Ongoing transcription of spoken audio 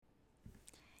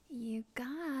You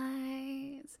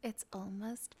guys, it's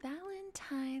almost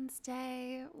Valentine's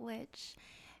Day, which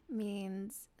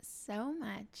means so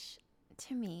much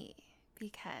to me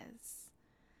because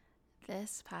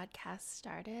this podcast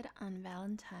started on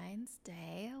Valentine's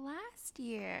Day last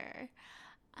year.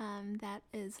 That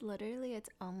is literally its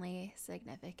only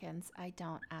significance. I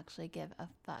don't actually give a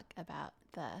fuck about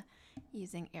the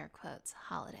using air quotes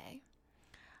holiday.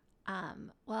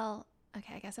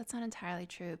 Okay, I guess that's not entirely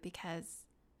true because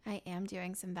I am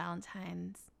doing some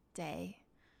Valentine's Day,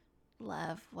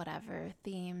 love, whatever,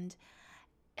 themed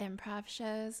improv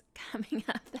shows coming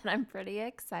up that I'm pretty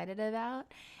excited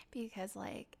about because,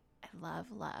 I love,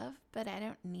 but I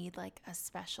don't need, a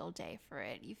special day for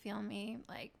it. You feel me?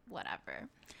 Whatever.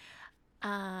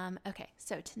 Okay,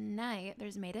 so tonight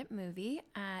there's Made It Movie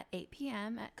at 8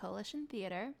 p.m. at Coalition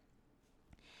Theater.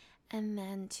 And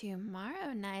then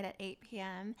tomorrow night at 8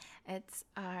 p.m., it's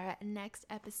our next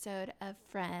episode of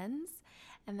Friends.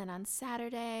 And then on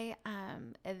Saturday,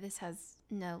 this has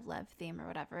no love theme or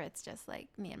whatever. It's just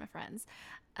me and my friends.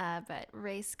 But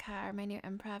Race Car, my new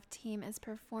improv team, is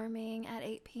performing at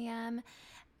 8 p.m.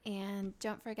 And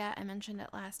don't forget, I mentioned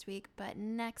it last week, but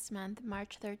next month,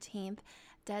 March 13th,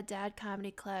 Dead Dad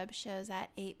Comedy Club shows at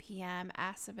 8 p.m.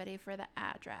 Ask somebody for the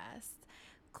address.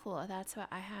 Cool, that's what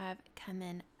I have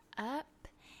coming up.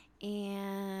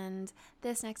 And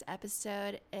this next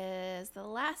episode is the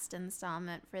last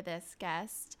installment for this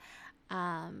guest.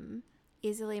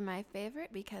 Easily my favorite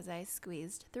because I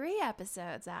squeezed 3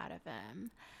 episodes out of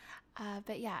him.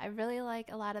 But yeah, I really like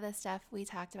a lot of the stuff we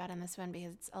talked about in this one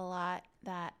because it's a lot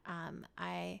that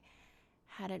I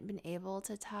hadn't been able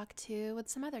to talk to with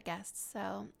some other guests.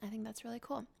 So I think that's really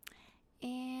cool.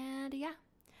 And yeah,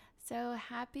 so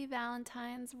happy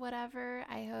Valentine's, whatever.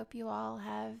 I hope you all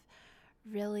have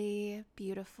really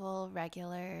beautiful,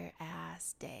 regular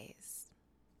ass days.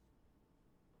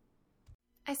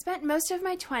 I spent most of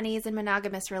my 20s in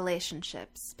monogamous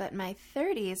relationships, but my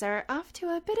 30s are off to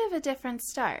a bit of a different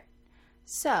start.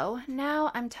 So now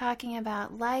I'm talking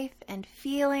about life and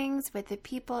feelings with the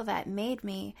people that made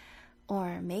me,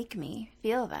 or make me,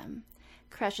 feel them.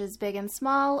 Crushes big and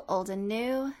small, old and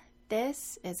new.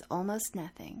 This is Almost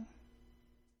Nothing.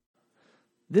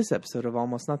 This episode of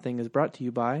Almost Nothing is brought to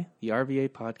you by the RVA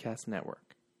Podcast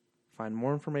Network. Find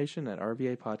more information at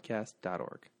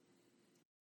rvapodcast.org.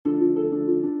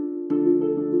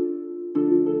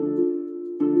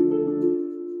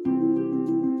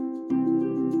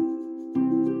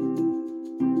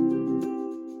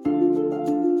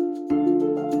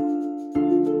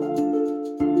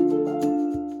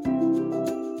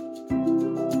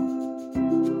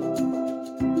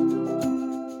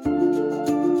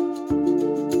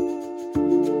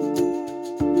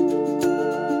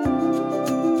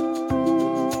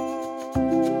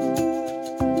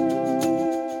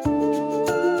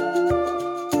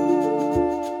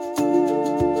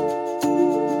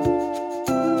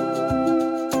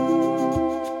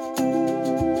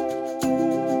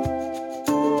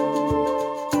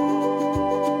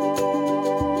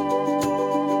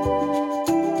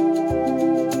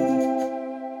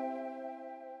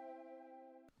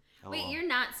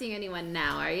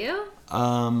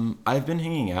 I've been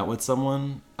hanging out with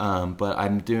someone, but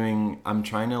I'm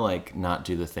trying to not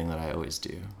do the thing that I always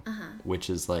do, which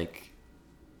is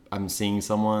I'm seeing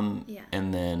someone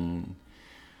and then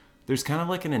there's kind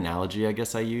of an analogy I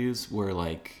guess I use where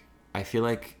I feel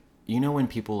when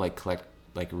people collect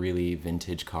really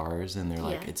vintage cars and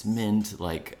they're it's mint,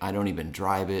 I don't even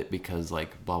drive it because blah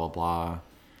blah blah.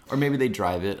 Or maybe they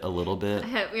drive it a little bit. I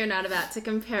hope you're not about to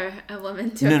compare a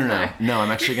woman to a car. No, I'm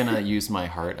actually going to use my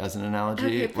heart as an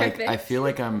analogy. Okay, perfect. I feel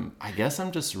I guess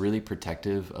I'm just really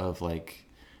protective of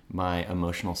my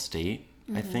emotional state.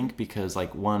 Mm-hmm. I think because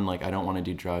one, I don't want to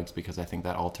do drugs because I think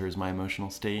that alters my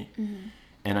emotional state. Mm-hmm.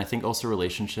 And I think also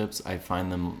relationships, I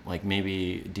find them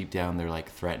maybe deep down they're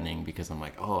threatening because I'm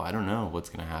oh, I don't know what's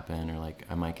going to happen or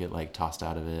I might get tossed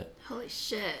out of it. Holy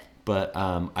shit. But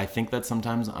I think that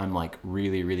sometimes I'm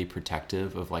really, really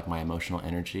protective of my emotional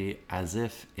energy as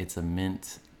if it's a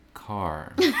mint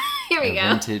car. Here we go. A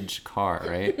vintage car,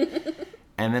 right?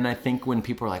 And then I think when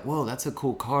people are whoa, that's a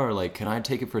cool car. Can I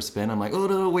take it for a spin? I'm oh,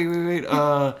 no, wait.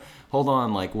 Hold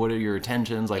on. What are your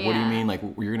intentions? What do you mean?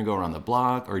 You're going to go around the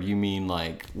block? Or do you mean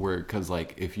because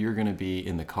if you're going to be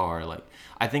in the car,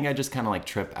 I think I just kind of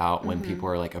trip out when people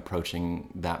are approaching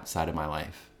that side of my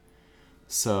life.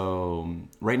 So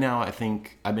right now, I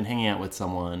think I've been hanging out with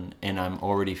someone and I'm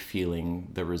already feeling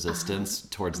the resistance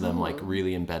towards them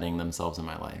really embedding themselves in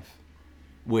my life,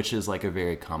 which is a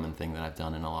very common thing that I've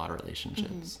done in a lot of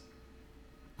relationships.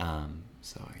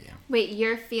 So yeah. Wait,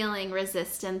 you're feeling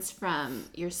resistance from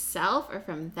yourself or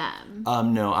from them?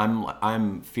 No,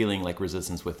 I'm feeling like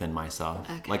resistance within myself.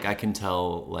 Okay. Like I can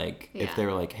tell, like if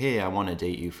they're like, "Hey, I want to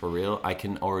date you for real," I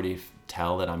can already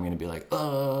tell that I'm gonna be like,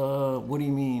 what do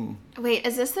you mean?" Wait,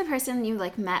 is this the person you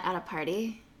like met at a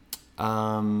party?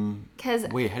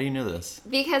 Wait, how do you know this?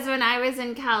 Because when I was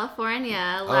in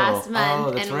California last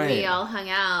month that's and right. we all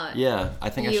hung out. Yeah, I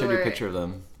think I showed you a picture of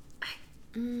them.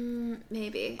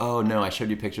 Maybe. Oh no, I showed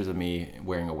you pictures of me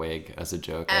wearing a wig as a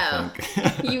joke. I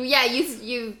think.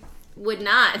 you would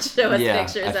not show us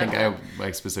pictures I think of them.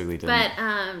 I specifically didn't.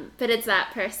 But it's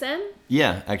that person.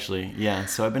 Yeah, actually, yeah.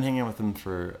 So I've been hanging out with them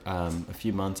for a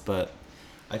few months, but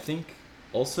I think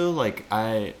also like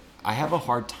I have a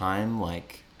hard time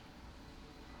like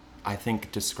I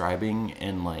think describing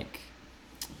and like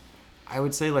I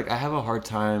would say like I have a hard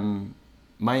time.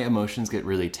 My emotions get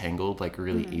really tangled like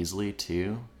really easily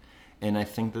too, and I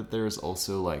think that there's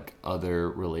also like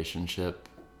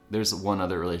there's one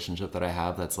other relationship that I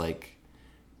have that's like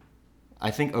I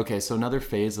think okay, so another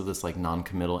phase of this like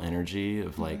non-committal energy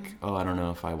of like I don't know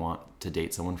if I want to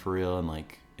date someone for real and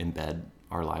like embed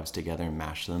our lives together and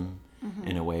mash them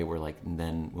in a way where like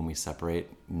then when we separate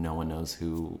no one knows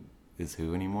who is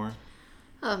who anymore.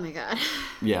 Oh my god.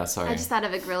 Yeah, sorry. I just thought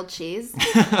of a grilled cheese.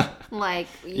 Like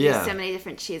you use so many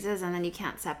different cheeses and then you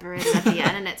can't separate it at the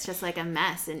end and it's just like a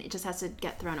mess and it just has to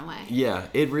get thrown away. Yeah,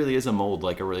 it really is a mold,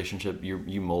 like a relationship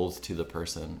you mold to the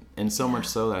person. And so much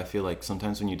so that I feel like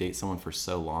sometimes when you date someone for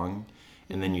so long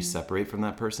and then you separate from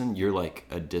that person, you're like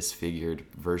a disfigured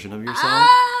version of yourself.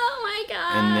 Oh my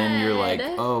god. And then you're like,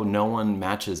 oh, no one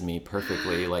matches me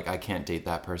perfectly. Like I can't date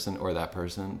that person or that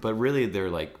person. But really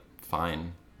they're like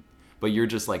fine. But you're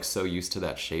just like so used to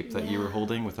that shape that you were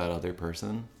holding with that other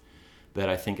person that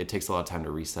I think it takes a lot of time to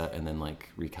reset and then like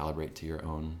recalibrate to your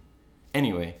own.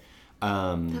 Anyway.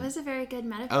 That was a very good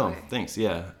metaphor. Oh, thanks.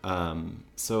 Yeah.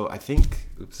 So I think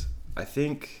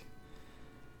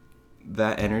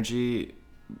that energy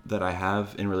that I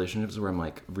have in relationships where I'm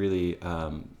like really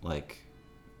like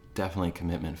definitely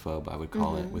commitment phobe, I would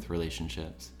call it with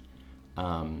relationships.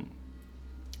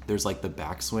 There's like the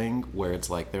backswing where it's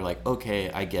like they're like,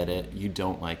 okay, I get it, you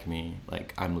don't like me,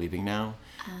 like I'm leaving now.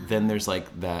 Then there's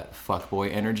like that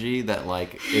fuckboy energy that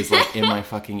like is like in my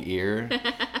fucking ear,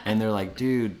 and they're like,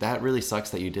 dude, that really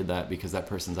sucks that you did that because that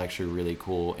person's actually really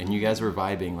cool and you guys were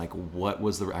vibing. Like, what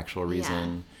was the actual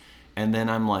reason? And then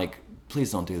I'm like,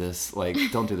 please don't do this. Like,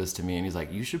 don't do this to me. And he's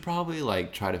like, you should probably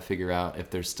like try to figure out if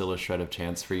there's still a shred of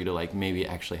chance for you to like maybe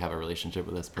actually have a relationship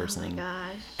with this person. Oh my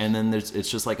gosh. And then it's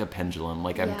just like a pendulum.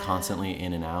 Like I'm constantly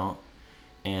in and out.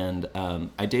 And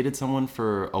I dated someone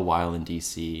for a while in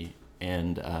DC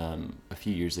and a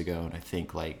few years ago. And I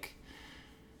think like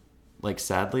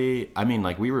sadly, I mean,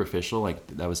 like we were official, like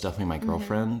that was definitely my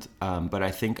girlfriend. But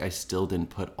I think I still didn't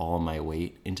put all my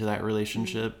weight into that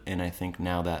relationship. And I think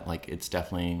now that like it's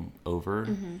definitely over,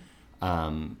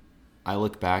 I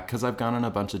look back because I've gone on a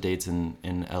bunch of dates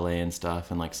in LA and stuff.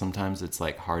 And like sometimes it's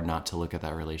like hard not to look at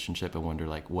that relationship and wonder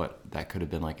like what that could have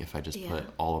been like if I just put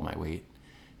all of my weight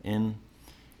in.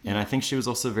 And I think she was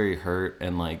also very hurt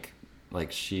and like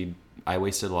I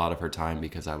wasted a lot of her time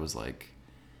because I was like,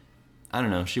 I don't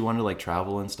know, she wanted to like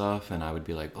travel and stuff and I would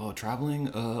be like, oh, traveling?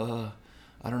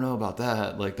 I don't know about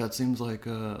that. Like that seems like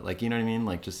you know what I mean?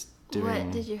 Like just doing...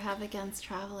 What did you have against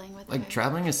traveling with like her?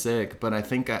 Traveling is sick, but I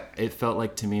think it felt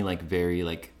like to me like very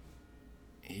like,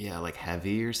 yeah, like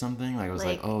heavy or something. Like I was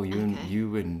like oh,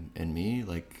 you and me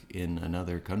like in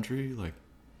another country, like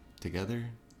together,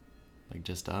 like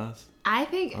just us. I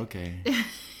think... Okay.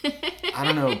 I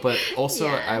don't know, but also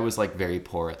I was like very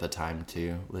poor at the time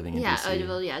too, living in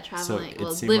DC.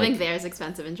 Traveling. So living there is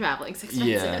expensive and traveling's expensive.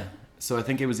 Yeah. So I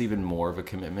think it was even more of a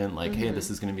commitment. Like, hey,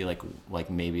 this is going to be like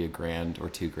maybe $1,000 or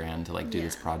 $2,000 to like do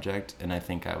this project. And I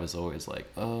think I was always like,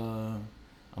 I'm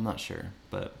not sure.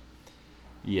 But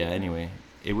yeah, anyway,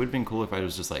 it would have been cool if I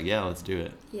was just like, yeah, let's do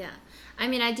it. Yeah. I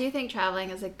mean, I do think traveling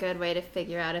is a good way to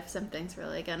figure out if something's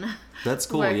really gonna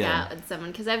work out with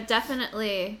someone. Because I've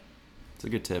definitely... It's a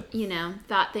good tip. You know,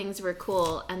 thought things were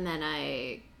cool, and then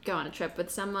I go on a trip with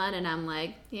someone, and I'm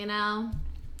like, you know,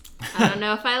 I don't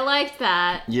know if I liked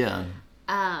that. Yeah.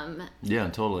 Yeah,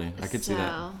 totally. I could see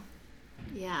that.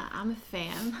 Yeah, I'm a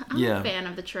fan. I'm a fan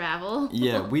of the travel.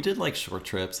 Yeah, we did like short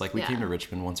trips. Like we came to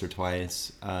Richmond once or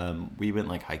twice. We went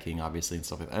like hiking, obviously, and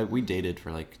stuff like that. We dated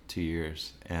for like 2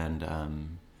 years, and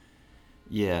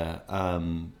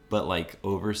but like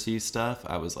overseas stuff,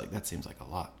 I was like, that seems like a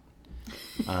lot.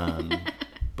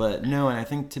 But no, and I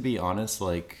think to be honest,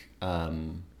 like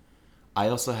I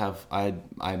also have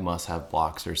I must have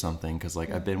blocks or something because like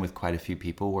I've been with quite a few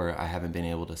people where I haven't been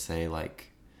able to say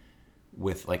like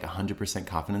with like 100%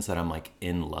 confidence that I'm like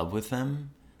in love with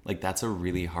them, like that's a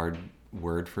really hard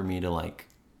word for me to like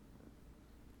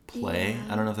play.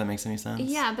 Yeah. I don't know if that makes any sense.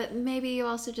 Yeah, but maybe you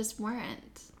also just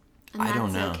weren't. And I that's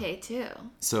don't know. okay too.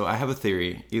 So I have a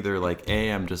theory. Either like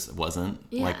I'm just wasn't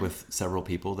Yeah. like with several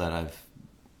people that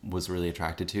was really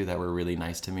attracted to that were really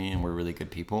nice to me and were really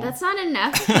good people. That's not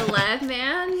enough to love,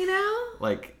 man, you know?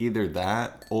 Like either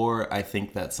that, or I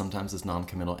think that sometimes this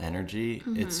non-committal energy,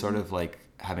 it's sort of like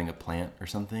having a plant or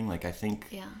something. Like I think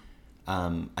Yeah.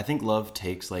 I think love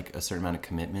takes like a certain amount of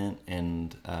commitment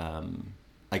and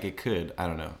like it could, I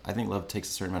don't know. I think love takes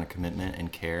a certain amount of commitment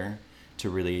and care to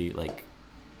really like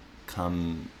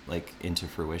come like into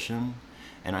fruition.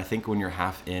 And I think when you're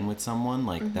half in with someone,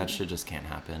 like that shit just can't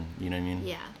happen. You know what I mean?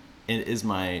 Yeah. It is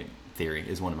my theory,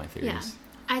 is one of my theories.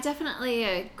 Yeah. I definitely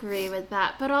agree with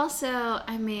that. But also,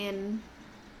 I mean,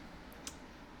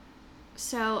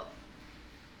 so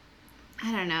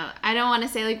I don't know. I don't want to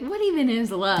say like what even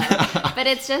is love, but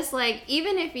it's just like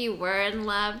even if you were in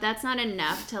love, that's not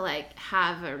enough to like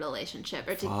have a relationship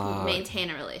or to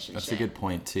maintain a relationship. That's a good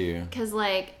point too. Because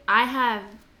like I have,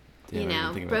 Damn, I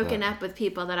didn't think about broken that. up with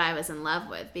people that I was in love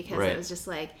with because Right. it was just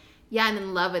like, yeah, I'm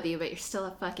in love with you, but you're still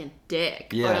a fucking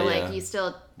dick. Yeah, or like yeah. you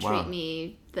still treat Wow.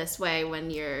 me this way when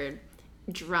you're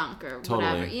drunk or Totally.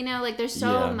 whatever. You know, like there's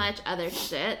so Yeah. much other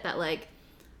shit that like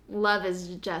love is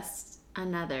just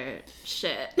another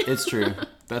shit. It's true.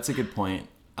 That's a good point.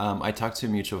 I talked to a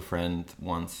mutual friend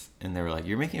once, and they were like,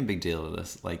 "You're making a big deal of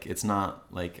this. Like, it's not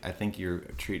like I think you're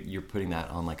putting that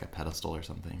on like a pedestal or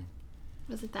something."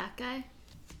 Was it that guy?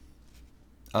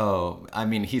 Oh, I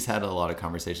mean, he's had a lot of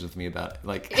conversations with me about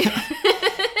like.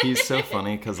 He's so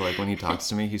funny because like when he talks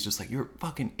to me, he's just like, "You're a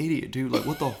fucking idiot, dude. Like,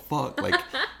 what the fuck?" Like,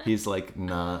 he's like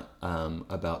not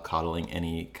about coddling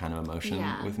any kind of emotion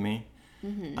Yeah. with me.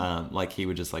 Like he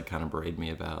would just like kind of berate me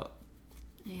about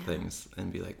Yeah. things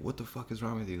and be like, "What the fuck is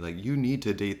wrong with you? Like, you need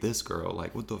to date this girl.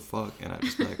 Like, what the fuck?" And I'd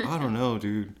just be like, "I don't know,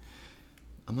 dude.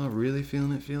 I'm not really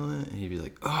feeling it." And he'd be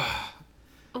like, "Ugh."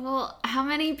 Well, how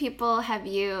many people have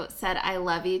you said "I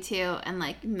love you" to and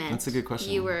like meant That's a good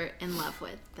question. you were in love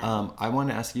with them? I want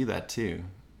to ask you that too.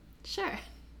 Sure.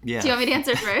 Yeah. Do you want me to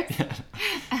answer first?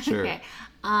 Sure. Okay.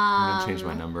 I'm gonna change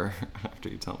my number after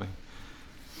you tell me.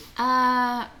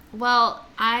 Well,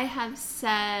 I have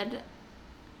said,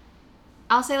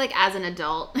 I'll say like as an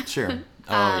adult. Sure. Oh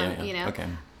yeah. you know. Okay.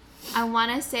 I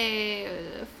want to say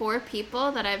 4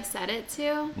 people that I've said it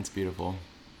to, It's beautiful.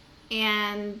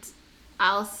 and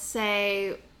I'll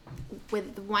say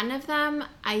with one of them,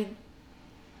 I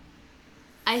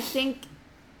think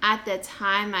at the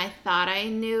time I thought I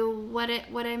knew what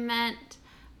I meant,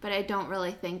 but I don't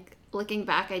really think, looking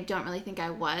back, I don't really think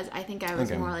I was. I think I was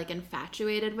Okay. more like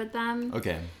infatuated with them.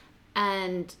 Okay.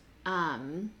 And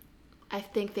I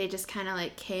think they just kind of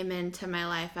like came into my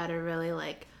life at a really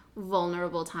like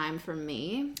vulnerable time for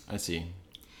me. I see.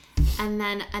 And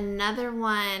then another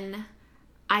one,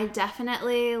 I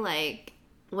definitely like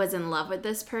was in love with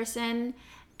this person,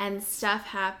 and stuff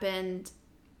happened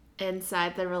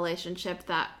inside the relationship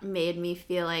that made me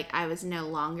feel like I was no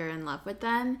longer in love with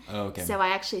them. Oh, okay. So I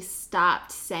actually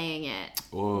stopped saying it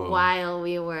Whoa. while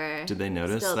we were. Did they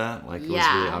notice still- that? Like, it was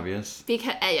Yeah. really obvious?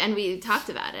 Because and we talked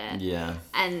about it. Yeah.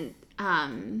 And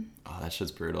Oh, that shit's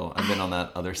brutal. I've been on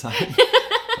that other side.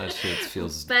 That shit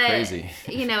feels but crazy.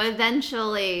 you know,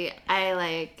 eventually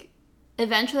I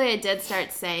did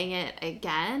start saying it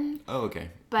again. Oh, okay.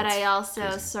 But That's I also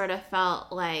crazy. sort of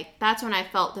felt like that's when I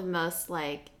felt the most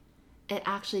like it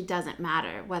actually doesn't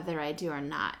matter whether I do or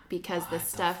not, because the What the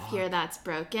stuff here fuck? that's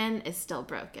broken is still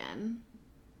broken.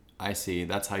 I see.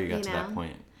 That's how you got You to that know?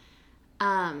 point.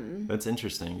 Um, That's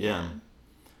interesting. Yeah. Yeah.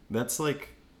 That's like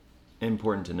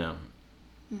important to know,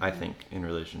 I Mm-hmm. think, in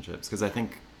relationships. Because I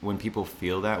think when people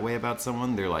feel that way about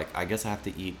someone, they're like, I guess I have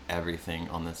to eat everything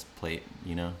on this plate,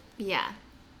 you know? yeah.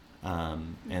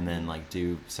 And then like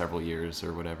do several years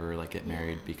or whatever, like get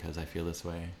married because I feel this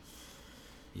way.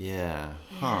 Yeah.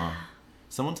 Huh.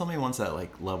 Someone told me once that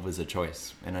like love was a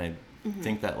choice. And I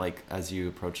think that like as you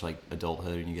approach like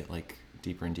adulthood and you get like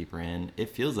deeper and deeper in, it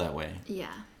feels that way.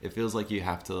 Yeah. It feels like you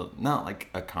have to, not like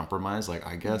a compromise, like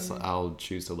I guess I'll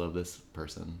choose to love this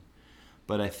person.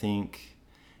 But I think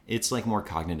it's like more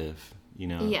cognitive, you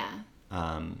know? Yeah.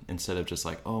 Instead of just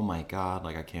like, oh my God,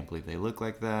 like I can't believe they look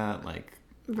like that, like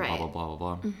Right. blah, blah,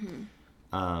 blah, blah,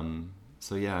 blah.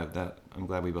 So yeah, I'm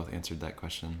glad we both answered that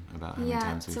question about how many Yeah.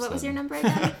 times we've So what was said- your number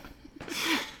again?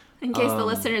 In case the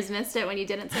listeners missed it when you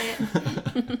didn't say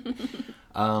it.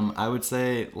 I would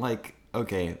say like,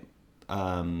 okay,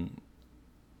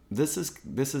 this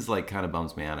is like kind of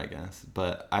bums me out, I guess.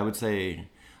 But I would say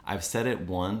I've said it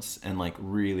once and like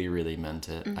really, really meant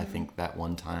it. I think that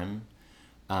one time.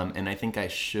 And I think I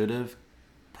should have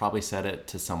probably said it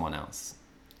to someone else.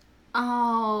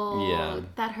 Oh, Yeah.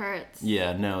 that hurts.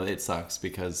 Yeah, no, it sucks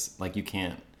because like you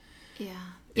can't. Yeah.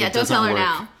 It Yeah, don't tell her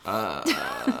doesn't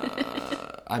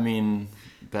now. I mean,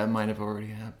 that might have already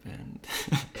happened.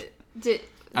 Did,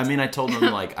 I mean, I told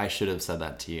them like I should have said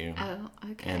that to you. oh,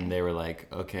 okay. And they were like,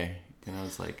 okay. And I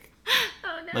was like,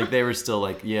 oh, no. like they were still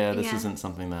like, yeah, this Yeah. isn't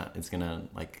something that it's gonna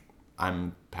like.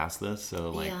 I'm past this, so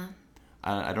like, yeah.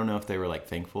 I don't know if they were like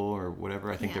thankful or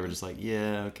whatever. I think they Yeah. were just like,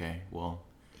 yeah, okay, well,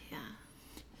 Yeah.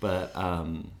 but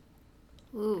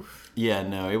Oof. yeah,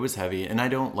 no, it was heavy, and I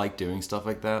don't like doing stuff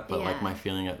like that. But like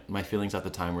Yeah. my feelings at the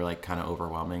time were like kind of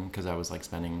overwhelming because I was like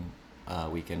spending a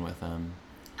weekend with them,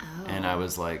 Oh. and I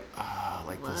was like,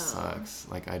 like this Whoa. sucks.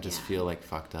 Like I just Yeah. feel like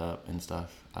fucked up and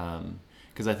stuff.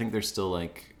 Because I think there's still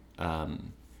like,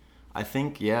 I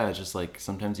think it's just like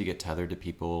sometimes you get tethered to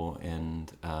people,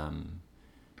 and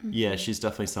yeah, she's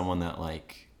definitely someone that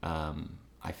like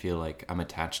I feel like I'm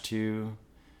attached to.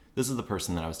 This is the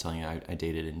person that I was telling you I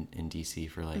dated in DC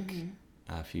for like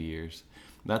a few years.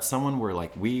 That's someone where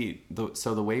like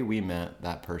so the way we met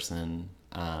that person,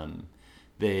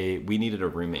 we needed a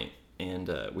roommate, and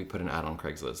we put an ad on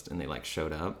Craigslist, and they like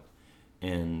showed up,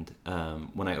 and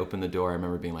when I opened the door, I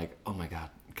remember being like, oh my god,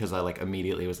 because I like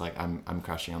immediately was like, I'm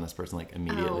crushing on this person like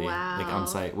immediately, like on wow.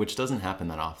 site, which doesn't happen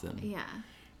that often. Yeah.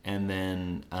 And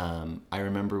then I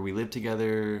remember we lived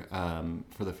together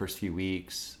for the first few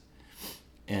weeks,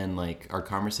 and like our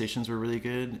conversations were really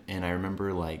good. And I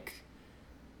remember like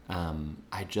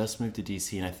I just moved to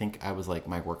DC, and I think I was like,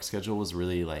 my work schedule was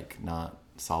really like not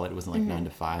solid. It wasn't like 9 to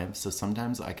 5. So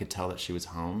sometimes I could tell that she was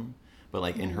home, but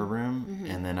like in her room,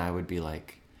 and then I would be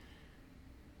like,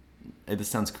 this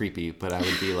sounds creepy, but I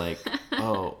would be like,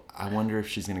 oh, I wonder if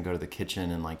she's gonna go to the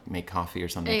kitchen and like make coffee or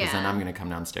something, because then Yeah. I'm gonna come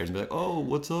downstairs and be like, oh,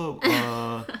 what's up?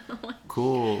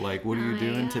 Cool. Like, what are you my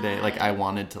doing today? Like, God. I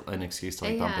wanted an excuse to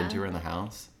like bump Yeah. into her in the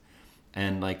house,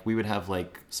 and like we would have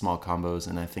like small combos,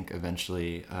 and I think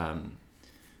eventually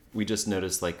we just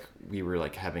noticed like we were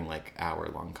like having like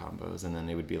hour-long combos, and then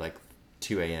it would be like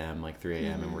 2 a.m., like 3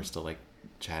 a.m., and we're still like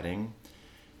chatting.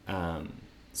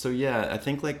 So yeah, I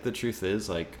think like the truth is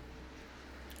like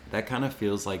that kind of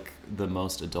feels like the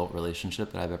most adult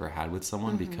relationship that I've ever had with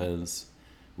someone, because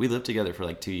we lived together for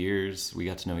like 2 years. We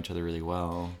got to know each other really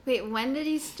well. Wait, when did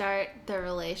you start the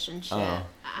relationship Oh.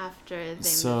 after they moved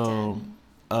So,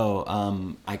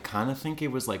 in? I kind of think it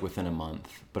was like within a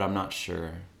month, but I'm not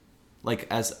sure. Like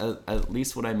at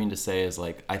least what I mean to say is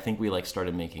like I think we like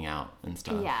started making out and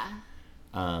stuff. Yeah.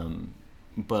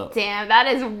 But Damn, that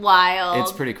is wild.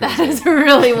 It's pretty That crazy. is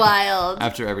really wild.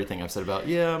 after everything I've said about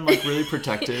I'm like really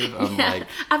protective. I'm Yeah. like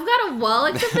I've got a wall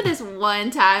except for this one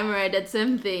time where I did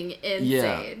something insane.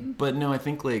 yeah, but no, I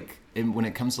think like when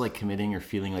it comes to like committing or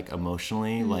feeling like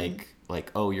emotionally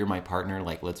like oh, you're my partner,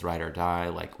 like let's ride or die,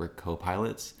 like we're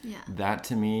co-pilots. Yeah. That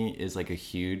to me is like a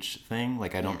huge thing.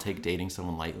 Like I don't Yeah. take dating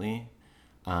someone lightly.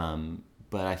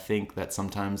 But I think that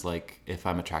sometimes like if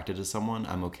I'm attracted to someone,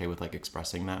 I'm okay with like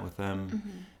expressing that with them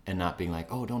and not being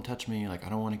like, oh, don't touch me, like I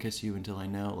don't want to kiss you until I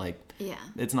know. Like Yeah.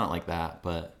 it's not like that,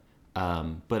 but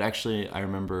actually I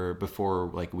remember before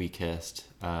like we kissed,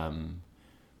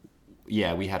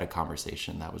 we had a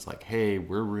conversation that was like, hey,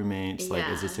 we're roommates, like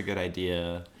is this a good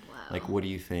idea? Wow. Like what do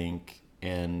you think?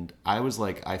 And I was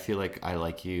like, I feel like I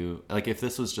like you. Like if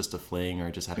this was just a fling or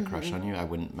I just had a crush on you, I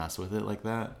wouldn't mess with it like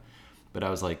that. But I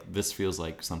was like, this feels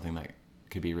like something that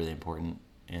could be really important,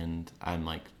 and I'm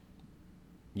like,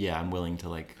 yeah, I'm willing to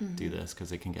like do this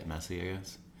because it can get messy, I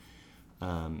guess.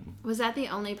 Was that the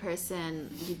only person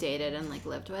you dated and like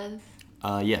lived with?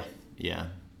 Yeah.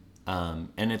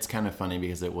 And it's kind of funny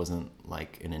because it wasn't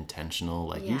like an intentional,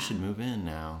 like Yeah. you should move in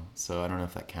now. So I don't know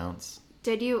if that counts.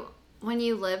 Did you, when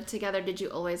you lived together, did you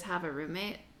always have a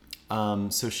roommate?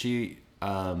 So she,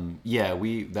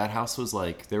 that house was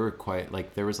like, there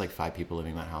was like 5 people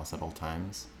living in that house at all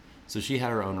times. So she had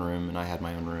her own room and I had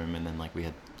my own room, and then like we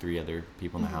had 3 other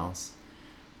people in the house.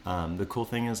 The cool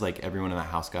thing is like everyone in the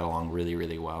house got along really,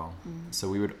 really well. So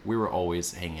we were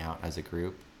always hanging out as a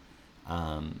group.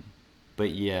 But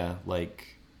I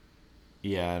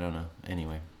don't know.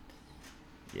 Anyway,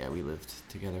 we lived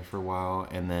together for a while,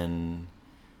 and then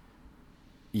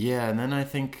I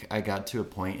think I got to a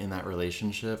point in that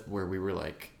relationship where we were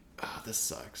like, oh, this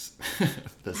sucks.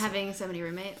 Having so many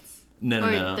roommates? No.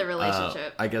 Or the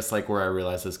relationship? I guess like where I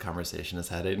realized this conversation is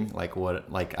headed, like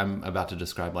I'm about to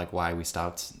describe like why we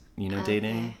stopped,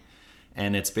 dating. Okay.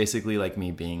 And it's basically like me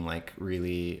being like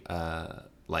really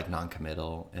like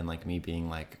non-committal, and like me being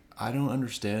like, I don't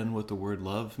understand what the word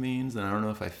love means, and I don't know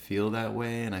if I feel that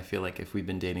way, and I feel like if we've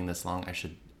been dating this long, I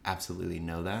should absolutely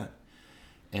know that.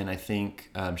 And I think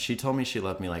she told me she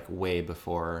loved me like way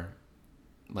before,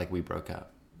 like we broke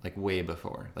up, like way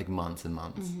before, like months and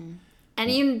months. Mm-hmm.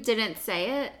 And you didn't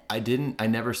say it? I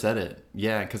never said it.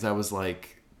 Yeah, because I was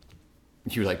like,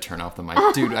 you like turn off the mic.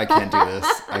 Dude, I can't do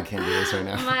this. I can't do this right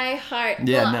now. My heart.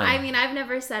 Yeah, well, no. I mean, I've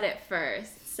never said it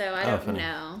first, so I don't funny.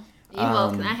 know.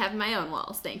 I have my own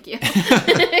walls. Thank you.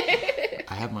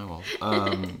 I have my walls.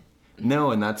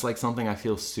 No, and that's like something I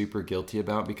feel super guilty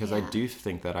about because I do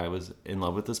think that I was in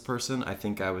love with this person. I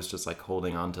think I was just like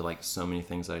holding on to like so many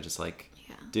things that I just like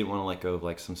didn't want to let go of,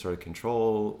 like some sort of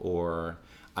control, or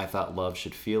I thought love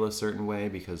should feel a certain way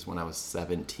because when I was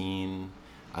 17,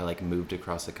 I like moved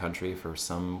across the country for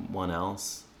someone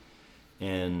else.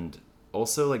 And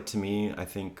also, like, to me, I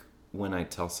think when I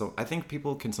I think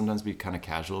people can sometimes be kind of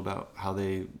casual about how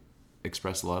they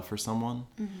express love for someone.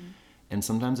 Mm-hmm. And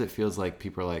sometimes it feels like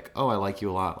people are like, oh, I like you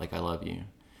a lot, like I love you.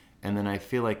 And then I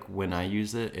feel like when I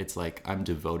use it, it's like I'm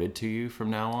devoted to you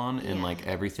from now on, and like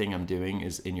everything I'm doing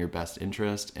is in your best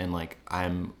interest, and like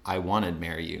I want to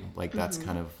marry you. Like that's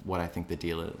kind of what I think the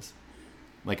deal is.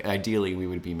 Like ideally we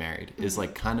would be married is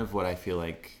like kind of what I feel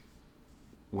like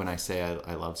when I say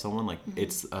I love someone. Like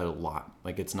it's a lot.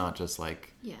 Like it's not just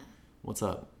like what's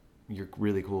up? You're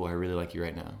really cool. I really like you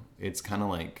right now. It's kind of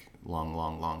like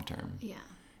long term. Yeah.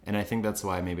 And I think that's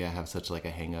why maybe I have such like a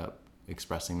hang up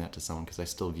expressing that to someone, because I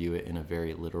still view it in a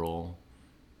very literal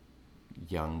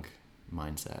young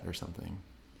mindset or something.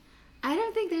 I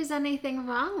don't think there's anything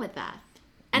wrong with that.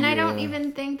 And I don't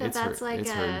even think that that's like it's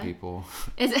hurting people.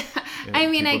 I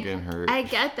mean, people getting hurt. I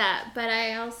get that, but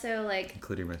I also like,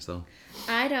 including myself.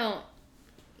 I don't,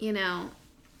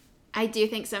 I do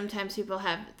think sometimes people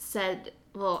have said,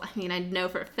 well, I mean, I know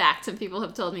for a fact some people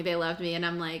have told me they loved me, and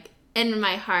I'm like, in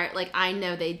my heart, like, I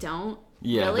know they don't.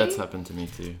 Yeah, really. That's happened to me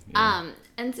too. Yeah.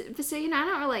 And so, I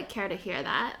don't really like care to hear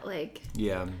that. Like,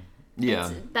 yeah.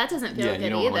 That doesn't feel good you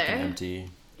don't either. want like an empty.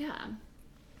 Yeah.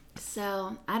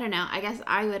 So, I don't know. I guess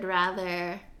I'd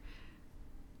rather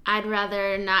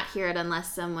not hear it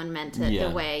unless someone meant it the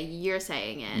way you're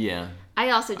saying it. Yeah. I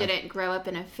also didn't grow up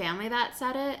in a family that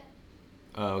said it.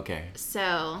 Oh, okay.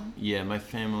 So. Yeah, my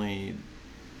family.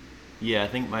 Yeah, I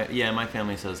think my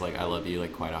family says like I love you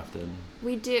like quite often.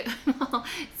 We do. Well,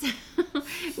 so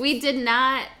we did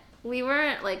not. We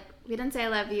weren't like, we didn't say I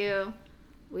love you.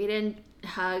 We didn't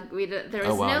hug. There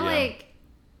was no like.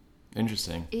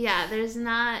 Interesting. Yeah, there was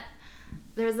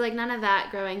like none of that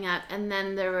growing up, and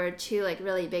then there were 2 like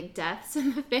really big deaths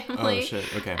in the family. Oh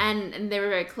shit! Okay. And they were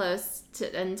very close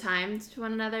in time to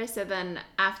one another. So then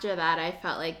after that, I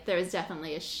felt like there was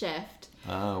definitely a shift.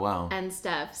 Oh wow. And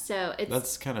stuff. So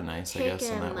that's kind of nice, I guess,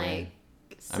 in that way.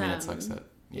 I mean, it sucks that.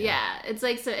 Yeah, it's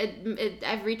like, so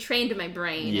I've retrained my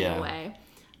brain in a way.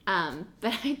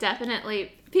 But I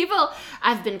definitely,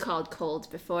 I've been called cold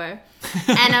before,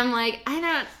 and I'm like,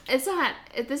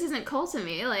 this isn't cold to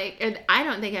me, like, or I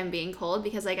don't think I'm being cold,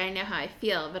 because like I know how I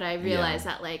feel, but I realize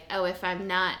that like, oh, if I'm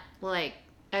not like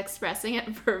expressing it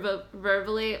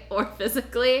verbally or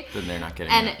physically, then they're not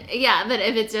getting it. But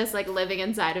if it's just like living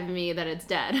inside of me, then it's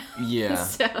dead. Yeah.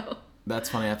 So that's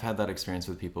funny. I've had that experience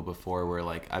with people before where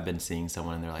like I've been seeing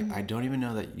someone and they're like, I don't even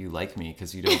know that you like me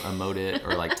because you don't emote it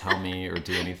or like tell me or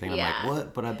do anything. I'm like,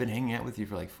 what? But I've been hanging out with you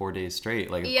for like 4 days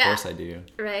straight. Like, of course I do.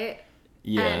 Right.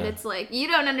 Yeah. And it's like, you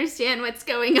don't understand what's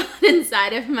going on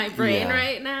inside of my brain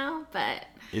right now, but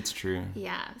it's true.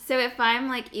 Yeah. So if I'm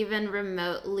like even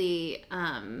remotely,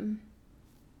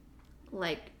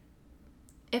 like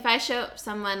if I show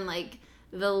someone like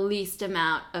the least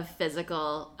amount of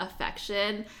physical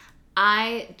affection,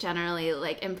 I generally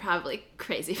like am probably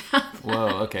crazy about that.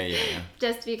 Whoa, okay, yeah.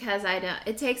 Just because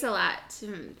it takes a lot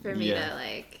for me to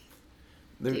like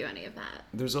do any of that.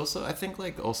 There's also, I think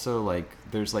like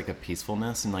there's like a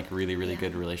peacefulness in like really, really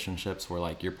good relationships where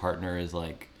like your partner is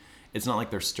like, it's not like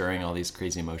they're stirring all these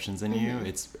crazy emotions in you.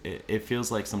 It feels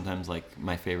like sometimes like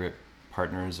my favorite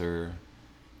partners are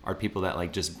people that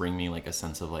like just bring me like a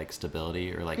sense of like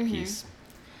stability or like peace.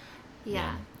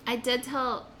 Yeah. I did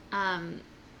tell,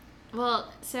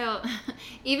 so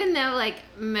even though like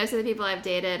most of the people I've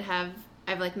dated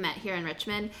I've like met here in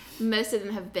Richmond, most of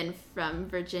them have been from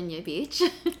Virginia Beach.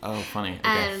 Oh, funny. Okay.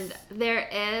 And there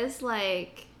is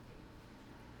like,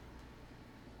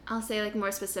 I'll say like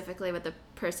more specifically with the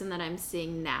person that I'm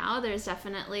seeing now, there's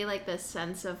definitely like this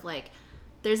sense of like,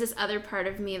 there's this other part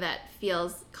of me that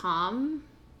feels calm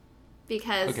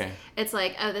because it's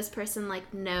like, oh, this person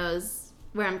like knows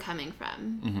where I'm coming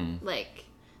from. Mm-hmm. Like,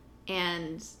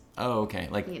 and Oh, okay.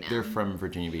 Like You know. they're from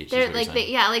Virginia Beach. is They're what like you're they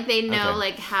saying. yeah, like they know Okay.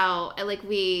 like how like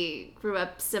we grew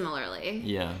up similarly.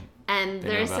 Yeah, And They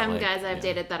there's know about, some like, guys I've yeah.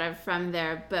 dated that are from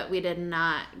there, but we did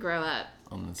not grow up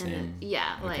on the in same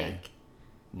yeah, okay. like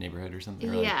neighborhood or something,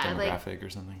 or Yeah, like like- demographic or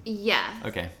something. yeah.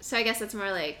 Okay, So I guess it's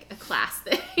more like a class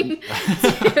thing,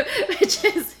 which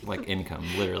is like income,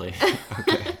 literally.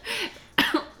 Okay,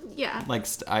 yeah. like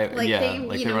Like yeah, they,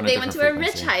 like you they're know, on a they went different to a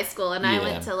rich frequency. high school, and I Yeah.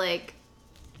 went to like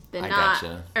the I not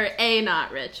gotcha. or a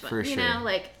not rich one. For you sure. know,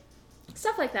 like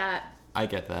stuff like that. I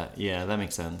get that. Yeah, that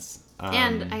makes sense.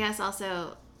 And I guess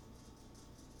also,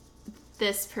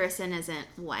 this person isn't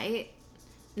white.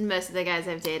 Most of the guys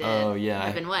I've dated oh yeah,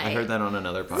 have been white. I heard that on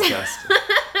another podcast.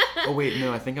 Oh wait,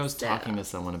 no, I think I was talking to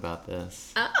someone about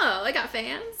this. Oh, I got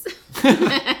fans.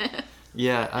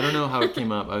 Yeah, I don't know how it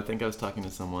came up. I think I was talking to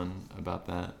someone about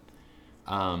that.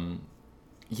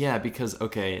 Yeah, because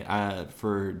okay,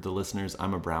 for the listeners,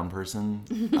 I'm a brown person.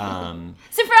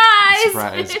 Surprise!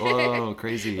 Surprise! Oh,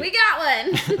 crazy! We got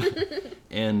one.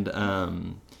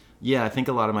 And yeah, I think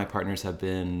a lot of my partners have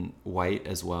been white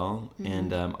as well, Mm-hmm.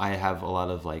 and I have a lot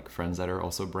of like friends that are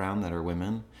also brown that are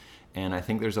women. And I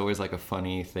think there's always like a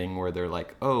funny thing where they're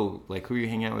like, oh, like who you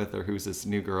hang out with or who's this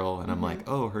new girl? And I'm like,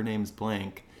 oh, her name's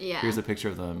blank. Mm-hmm. Yeah. Here's a picture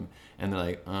of them. And they're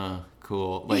like,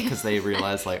 cool. Like, because they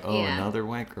realize like, oh, Yeah. another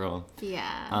white girl.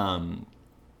 Yeah.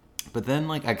 But then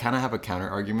like I kind of have a counter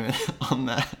argument on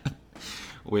that,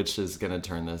 which is going to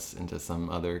turn this into some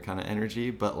other kind of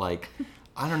energy. But like,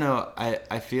 I don't know.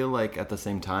 I feel like at the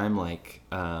same time, like,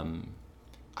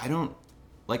 I don't,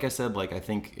 like I said, like, I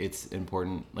think it's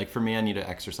important, like, for me, I need to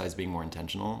exercise being more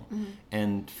intentional.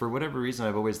 And for whatever reason,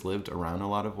 I've always lived around a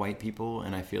lot of white people,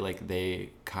 and I feel like they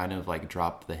kind of, like,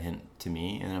 drop the hint to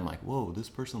me, and I'm like, whoa, this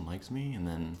person likes me, and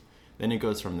then it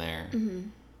goes from there.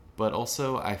 But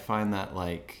also, I find that,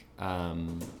 like,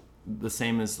 the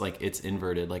same as, like, it's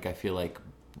inverted. Like, I feel like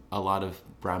a lot of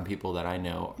brown people that I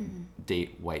know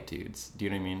date white dudes. Do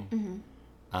you know what I mean?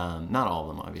 Not all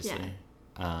of them, obviously.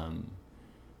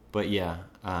 But yeah,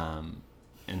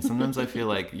 and sometimes I feel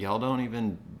like y'all don't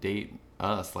even date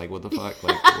us. Like, what the fuck?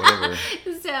 Like, whatever.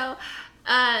 So,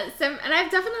 and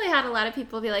I've definitely had a lot of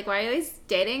people be like, "Why are you always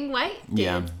dating white dudes?"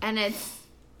 Yeah. And it's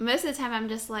most of the time I'm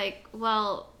just like,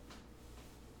 well,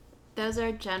 those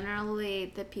are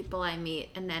generally the people I meet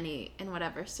in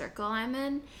whatever circle I'm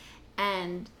in,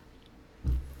 and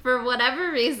for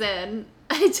whatever reason,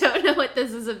 I don't know what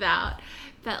this is about,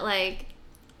 but like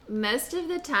most of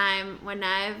the time when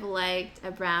I've liked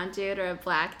a brown dude or a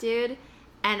black dude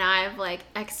and I've like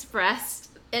expressed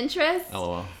interest,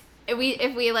 LOL.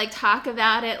 if we like talk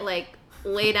about it like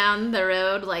way down the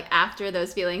road, like after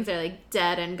those feelings are like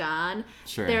dead and gone,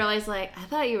 Sure. they're always like, I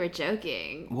thought you were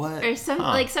joking. What? Or some Huh.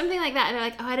 like something like that. And they're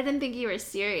like, oh, I didn't think you were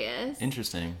serious.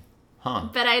 Interesting. Huh.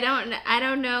 But I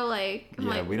don't know, like, I'm Yeah,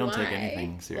 like, we don't take why?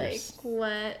 anything serious.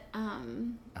 Like,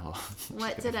 Oh,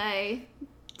 what did I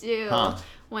do Huh.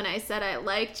 when I said I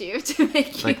liked you to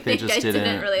make you Like, they think just I didn't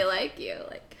didn't- really like you?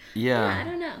 Like, yeah, I Yeah.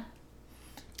 don't know.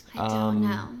 I don't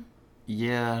know.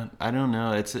 Yeah, I don't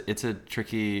know. It's a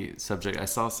tricky subject. I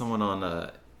saw someone on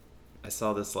I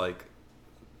saw this, like,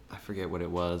 I forget what it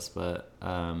was, but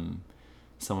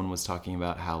someone was talking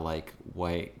about how, like,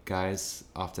 white guys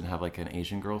often have, like, an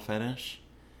Asian girl fetish.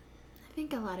 I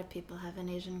think a lot of people have an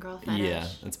Asian girl fetish. Yeah,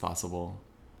 it's possible.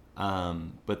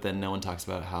 But then no one talks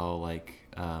about how, like,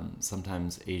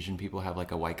 sometimes Asian people have,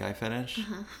 like, a white guy fetish.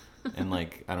 And,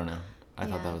 like, I don't know. I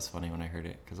thought Yeah. that was funny when I heard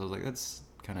it. Because I was like, that's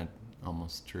kind of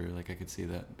almost true. Like, I could see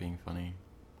that being funny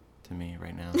to me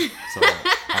right now. So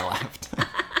I laughed.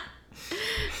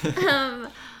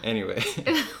 Anyway.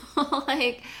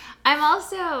 Like, I'm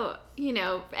also, you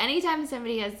know, anytime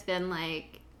somebody has been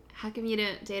like, how come you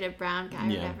didn't date a brown guy or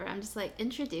Yeah. whatever, I'm just like,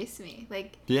 introduce me.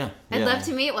 Like, Yeah. I'd love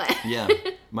to meet one. Yeah.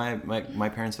 My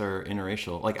parents are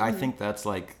interracial. Like, I think that's,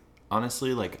 like,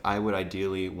 honestly, like, I would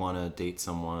ideally want to date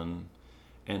someone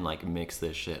and, like, mix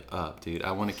this shit up, dude.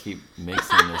 I want to keep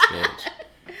mixing this bitch.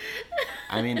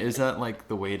 I mean, is that, like,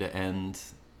 the way to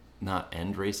not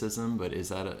end racism, but is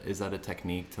that a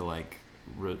technique to, like,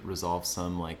 resolve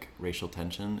some, like, racial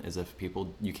tension? Is if you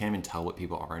can't even tell what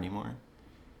people are anymore?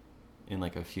 In,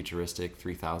 like, a futuristic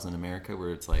 3000 America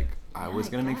where it's like, I was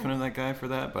going to make fun of that guy for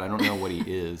that, but I don't know what he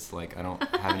is. Like, I don't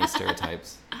have any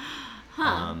stereotypes.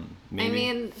 Maybe. I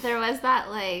mean, there was that,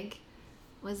 like,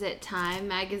 was it Time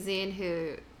magazine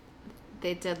who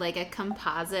they did like a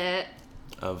composite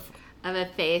of a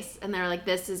face, and they were like,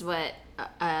 this is what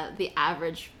the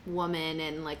average woman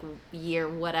in like year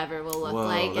whatever will look whoa,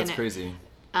 like. that's and crazy.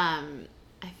 I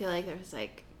feel like there was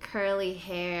like curly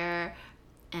hair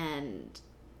and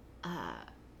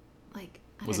like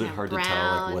Was it hard to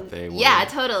tell like what they were? Yeah,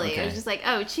 totally. Okay. It was just like,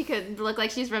 oh, she could look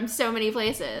like she's from so many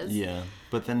places. Yeah,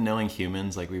 but then knowing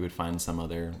humans, like we would find some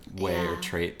other way or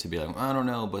trait to be like, I don't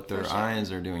know, but their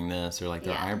eyes are doing this, or like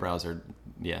their eyebrows are,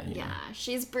 yeah.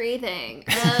 She's breathing.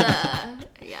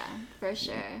 Yeah, for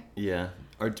sure. Yeah,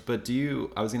 but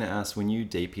I was gonna ask, when you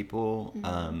date people,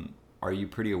 are you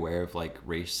pretty aware of like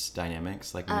race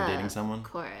dynamics, like when you're dating someone? Of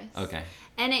course. Okay.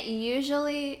 And it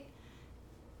usually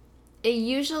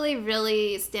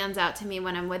really stands out to me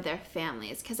when I'm with their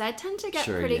families, because I tend to get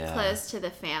pretty close to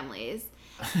the families.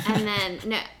 And then,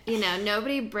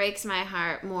 nobody breaks my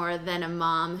heart more than a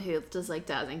mom who just like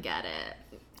doesn't get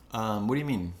it. What do you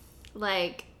mean?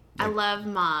 Like I love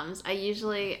moms. I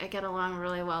get along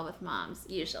really well with moms,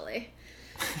 usually.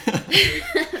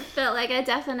 But like I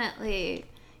definitely,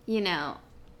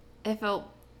 if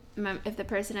the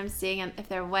person I'm seeing, if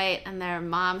they're white and their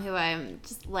mom, who I'm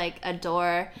just like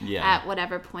adore at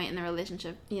whatever point in the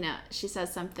relationship, she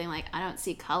says something like, I don't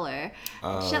see color,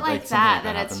 shit like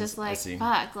that it's just like,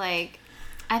 fuck, like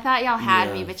I thought y'all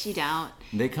had me, but you don't.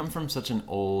 They come from such an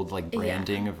old like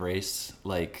branding of race,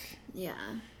 like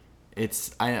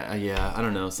it's I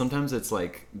don't know, sometimes it's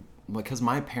like because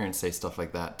my parents say stuff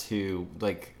like that too,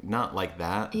 like not like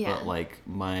that, but like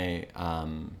my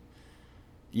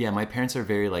my parents are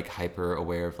very like hyper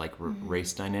aware of like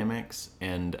race dynamics,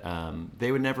 and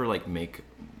they would never like make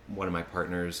one of my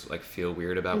partners like feel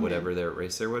weird about whatever their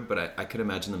race there would, but I could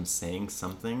imagine them saying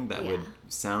something that would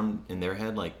sound in their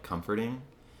head like comforting.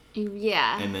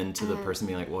 Yeah. And then to the person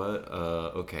being like, what?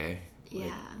 Okay.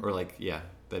 Yeah. Or like,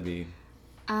 that'd be,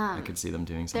 I could see them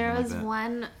doing something like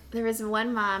that. There was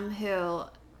one mom who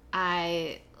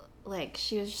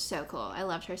she was so cool. I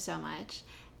loved her so much.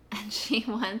 And she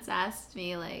once asked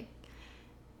me, like,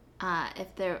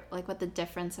 if there, like, what the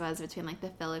difference was between, like, the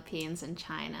Philippines and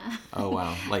China. Oh,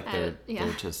 wow. Like, they're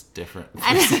just different.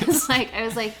 And I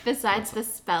was like, besides the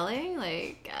spelling,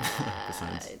 like,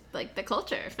 like, the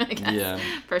culture, I guess. Yeah.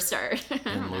 For start.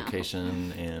 And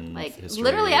location and like, history.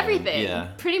 Literally everything. Yeah.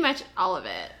 Pretty much all of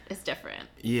it is different.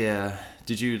 Yeah.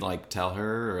 Did you, like, tell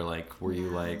her, or, like, were you,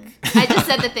 like... I just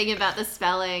said the thing about the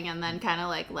spelling and then kind of,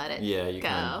 like, let it go. Yeah, you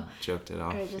kind of joked it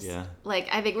off. Like,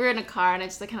 I think we were in a car and I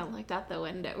just, like, kind of looked out the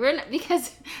window.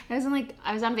 Because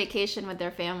I was on vacation with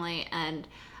their family, and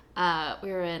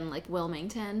we were in, like,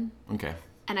 Wilmington. Okay.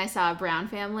 And I saw a brown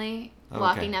family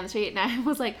walking down the street, and I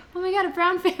was like, oh my God, a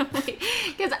brown family.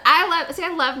 Because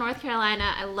I love North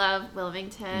Carolina. I love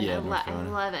Wilmington. Yeah, I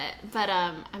love it. But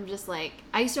I'm just like,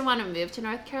 I used to want to move to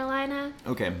North Carolina.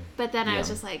 Okay. But then I was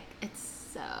just like, it's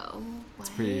so white. It's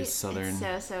pretty southern.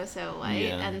 It's so white.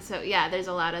 Yeah. And so, there's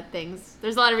a lot of things.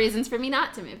 There's a lot of reasons for me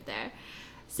not to move there.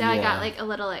 So I got, like, a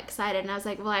little excited, and I was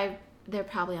like, well, they're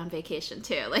probably on vacation,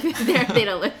 too. Like, they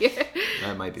don't live here.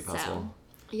 That might be possible.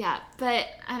 So, but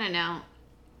I don't know.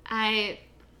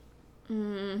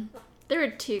 There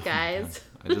were two guys.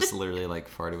 I just literally like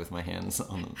farted with my hands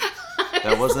on them.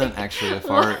 That wasn't actually a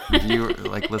fart. You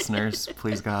like listeners,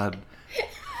 please God.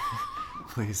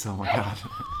 Please, oh my God.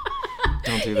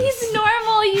 Don't do this. He's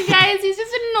normal, you guys. He's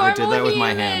just a normal I did that with my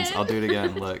human. hands. I'll do it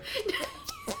again. Look.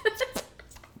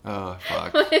 Oh,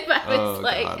 fuck. What if I was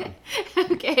God.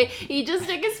 Okay, he just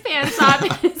took his pants off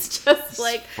and it's just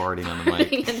like farting on the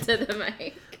mic. Into the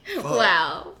mic. Fuck.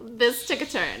 Wow, this took a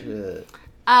turn. Shit.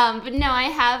 But no, I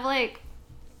have like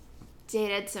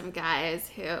dated some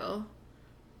guys who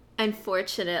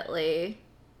unfortunately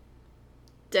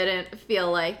didn't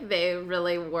feel like they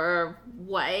really were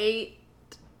white.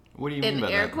 What do you mean by that?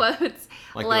 In air quotes.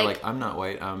 Like they're like, I'm not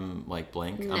white, I'm like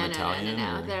blank, I'm Italian?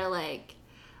 No. Or... They're like,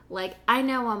 I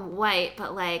know I'm white,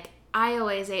 but like, I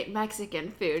always ate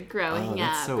Mexican food growing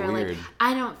that's up. So or weird. Like,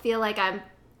 I don't feel like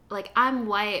I'm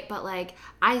white, but like,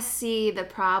 I see the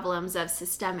problems of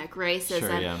systemic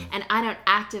racism, and I don't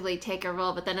actively take a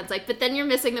role, but then it's like, but then you're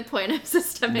missing the point of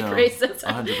systemic racism.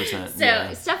 100%.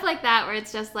 So stuff like that, where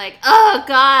it's just like, oh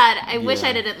God, I wish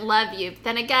I didn't love you. But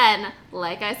then again,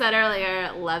 like I said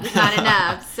earlier, love is not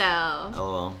enough.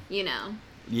 So,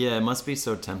 Yeah, it must be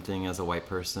so tempting as a white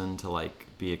person to like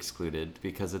be excluded,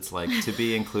 because it's like to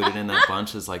be included in that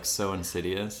bunch is like so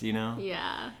insidious,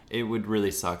 Yeah. It would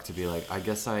really suck to be like, I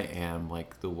guess I am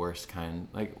like the worst kind.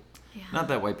 Like, not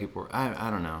that white people, I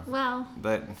don't know. Well.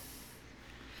 But,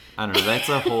 I don't know, that's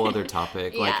a whole other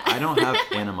topic. Like, I don't have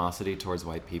animosity towards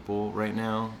white people right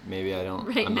now. Maybe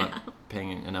I'm not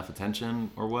paying enough attention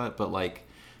or what, but like,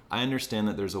 I understand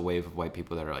that there's a wave of white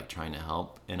people that are like trying to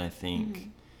help, and I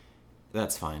think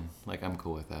that's fine. Like, I'm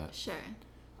cool with that. Sure.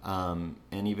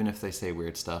 And even if they say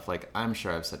weird stuff, like, I'm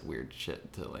sure I've said weird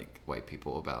shit to like white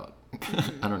people about,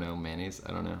 I don't know, mayonnaise.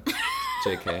 I don't know.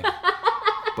 JK.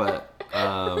 But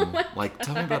Like,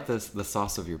 tell me about the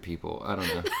sauce of your people. I don't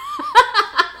know.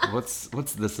 What's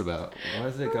this about? Why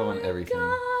does it go on everything?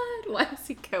 God, why does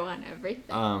it go on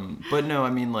everything? But no, I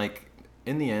mean, like,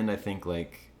 in the end, I think,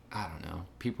 like, I don't know.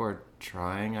 People are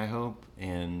trying, I hope.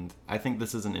 And I think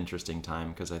this is an interesting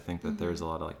time because I think that there's a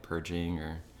lot of, like, purging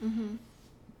or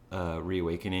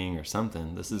reawakening or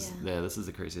something. This is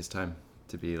the craziest time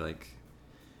to be, like...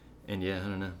 And yeah, I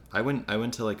don't know. I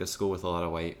went to, like, a school with a lot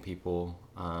of white people,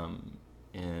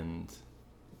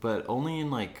 but only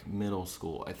in, like, middle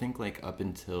school. I think, like, up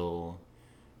until,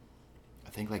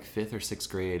 like, 5th or 6th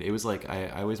grade. It was, like, I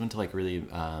always went to, like, really,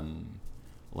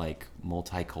 like,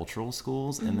 multicultural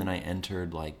schools, and then I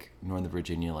entered, like, Northern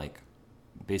Virginia, like,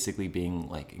 basically being,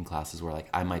 like, in classes where, like,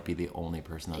 I might be the only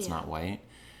person that's not white.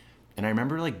 And I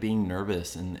remember, like, being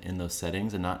nervous in those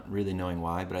settings and not really knowing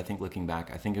why, but I think looking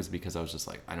back, I think it was because I was just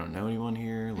like, I don't know anyone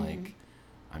here, like,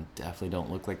 I definitely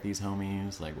don't look like these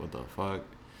homies, like, what the fuck?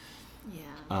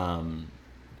 Yeah.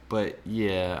 But,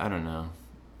 yeah, I don't know.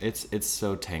 It's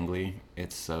so tangly.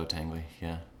 It's so tangly,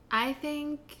 yeah. I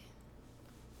think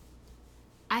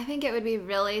it would be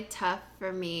really tough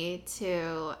for me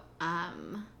to,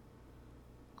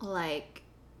 like,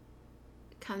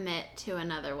 commit to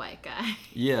another white guy.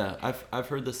 Yeah, I've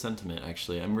heard this sentiment,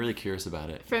 actually. I'm really curious about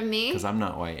it. From me? Because I'm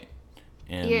not white.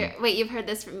 And you've heard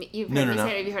this from me? You've heard this, or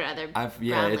have you heard other brown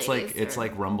it's ladies, it's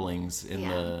like rumblings in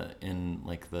Yeah.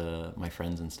 my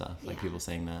friends and stuff, like people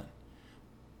saying that.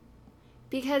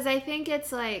 Because I think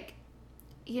it's like,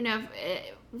 you know,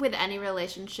 with any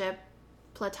relationship,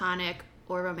 platonic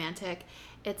or romantic,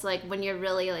 it's like when you're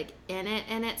really, like, in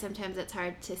it, sometimes it's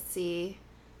hard to see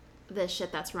the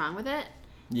shit that's wrong with it.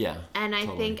 Yeah. And I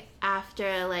think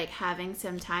after, like, having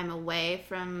some time away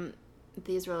from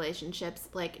these relationships,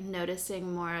 like,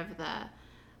 noticing more of the,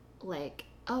 like,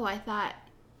 oh, I thought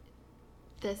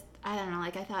this, I don't know,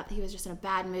 like, I thought he was just in a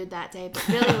bad mood that day, but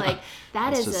really, like,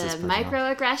 that is a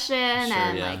microaggression,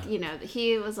 and, like, you know,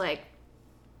 he was, like,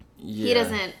 he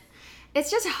doesn't,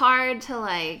 it's just hard to,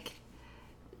 like,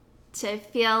 to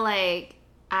feel like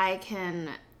I can,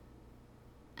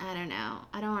 I don't know,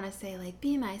 I don't want to say, like,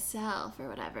 be myself or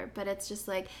whatever, but it's just,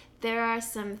 like, there are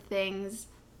some things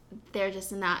they're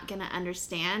just not going to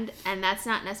understand, and that's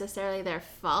not necessarily their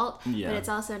fault, but it's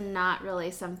also not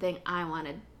really something I want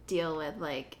to deal with,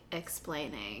 like,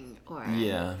 explaining or...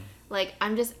 Yeah. Like,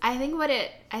 I think what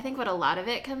a lot of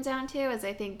it comes down to is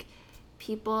I think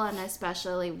people, and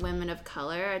especially women of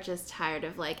color, are just tired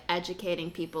of, like, educating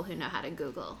people who know how to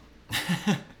Google.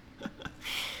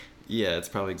 Yeah, it's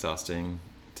probably exhausting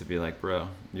to be like, bro,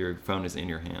 your phone is in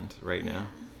your hand right now.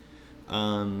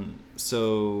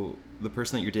 So the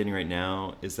person that you're dating right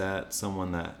now, is that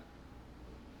someone that...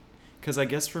 Because I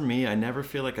guess for me, I never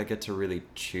feel like I get to really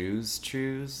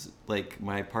choose like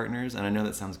my partners, and I know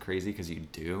that sounds crazy because you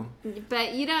do.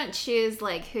 But you don't choose,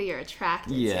 like, who you're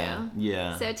attracted to.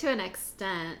 Yeah. So to an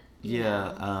extent,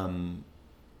 yeah.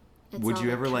 It's would all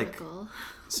you ever chemical. like?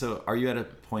 So are you at a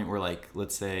point where, like,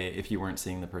 let's say if you weren't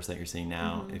seeing the person that you're seeing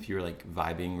now, if you were, like,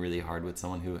 vibing really hard with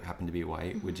someone who happened to be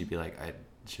white, would you be like, I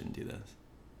shouldn't do this?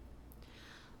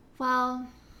 Well,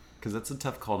 because that's a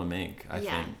tough call to make, I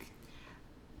think.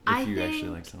 I you think actually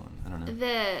like someone, I don't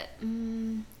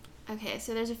know. Okay,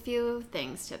 so there's a few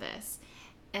things to this.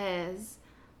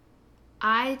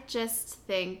 I just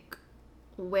think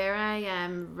where I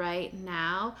am right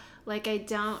now, like, I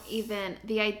don't even,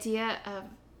 the idea of,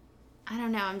 I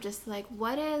don't know, I'm just like,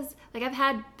 what is, like, I've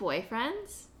had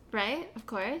boyfriends, right? Of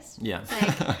course. Yeah.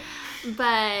 Like,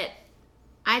 but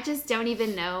I just don't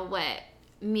even know what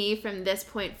me from this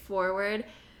point forward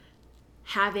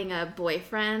having a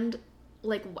boyfriend,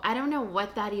 like, I don't know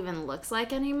what that even looks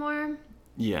like anymore.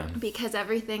 Yeah. Because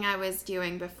everything I was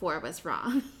doing before was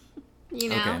wrong. You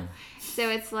know? Okay. So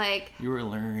it's like... You were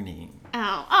learning.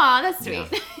 Oh, that's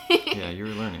sweet. Yeah, you were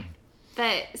learning.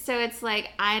 But, so it's like,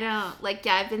 I don't... Like,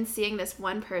 yeah, I've been seeing this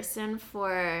one person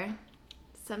for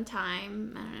some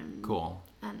time. Cool.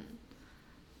 And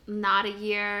not a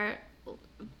year.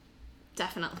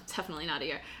 Definitely not a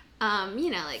year. You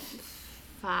know, like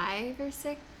 5 or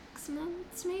 6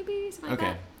 months, maybe? Something like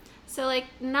that. So, like,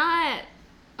 not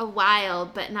a while,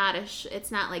 but not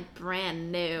it's not, like,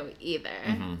 brand new either.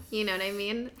 Mm-hmm. You know what I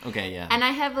mean? Okay, yeah. And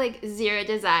I have, like, zero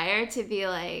desire to be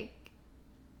like,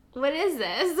 what is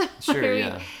this? Sure,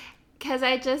 yeah. Because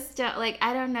I just don't, like,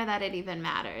 I don't know that it even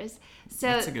matters. So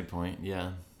that's a good point,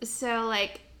 yeah. So,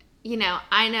 like, you know,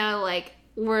 I know, like,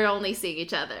 we're only seeing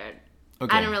each other.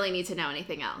 Okay. I don't really need to know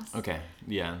anything else. Okay,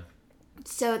 yeah.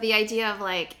 So the idea of,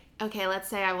 like, okay, let's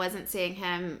say I wasn't seeing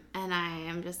him and I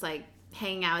am just, like,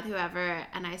 hanging out with whoever,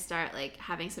 and I start, like,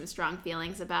 having some strong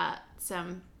feelings about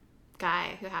some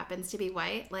guy who happens to be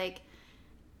white, like,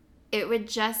 it would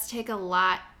just take a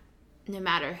lot, no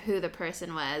matter who the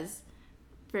person was,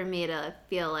 for me to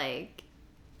feel like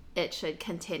it should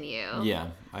continue. Yeah,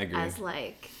 I agree. As,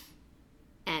 like,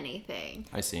 anything.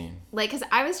 I see. Like, because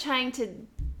I was trying to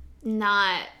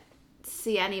not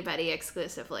see anybody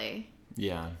exclusively.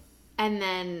 Yeah. And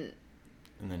then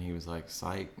he was like,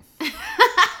 psych.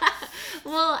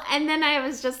 Well, and then I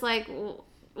was just like, well,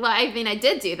 I mean, I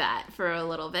did do that for a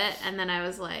little bit, and then I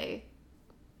was like,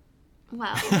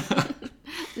 well,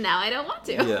 now I don't want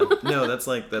to. Yeah. No, that's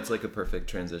like a perfect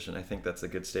transition. I think that's a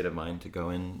good state of mind to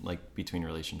go in, like, between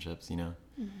relationships, you know?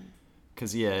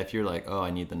 Because, yeah, if you're like, oh,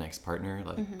 I need the next partner,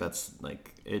 like, that's,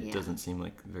 like, it doesn't seem,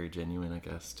 like, very genuine, I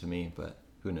guess, to me, but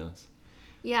who knows?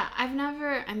 Yeah, I don't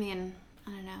know.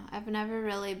 I've never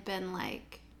really been,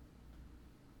 like,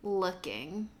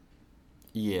 looking.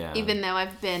 Yeah. Even though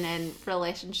I've been in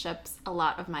relationships a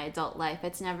lot of my adult life,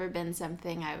 it's never been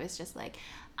something I was just like,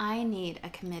 I need a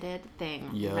committed thing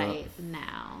right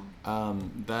now.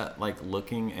 That, like,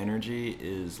 looking energy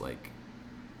is, like,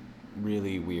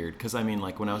 really weird. Because, I mean,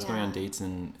 like, when I was going on dates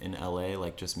in LA,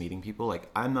 like, just meeting people, like,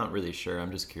 I'm not really sure.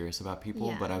 I'm just curious about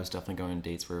people. But I was definitely going on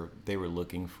dates where they were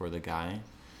looking for the guy.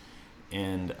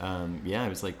 And, it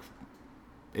was, like,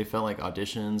 it felt like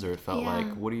auditions, or it felt like,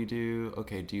 what do you do?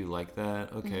 Okay, do you like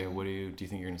that? Okay, what do you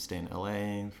think you're going to stay in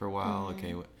LA for a while?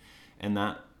 Okay. And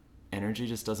that energy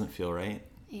just doesn't feel right.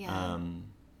 Yeah.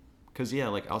 Cause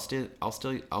like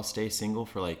I'll stay single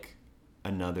for like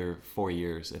another 4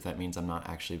 years if that means I'm not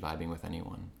actually vibing with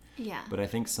anyone. Yeah. But I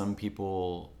think some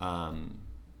people,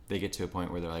 they get to a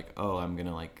point where they're like, oh, I'm going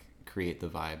to like create the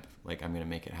vibe. Like I'm going to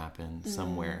make it happen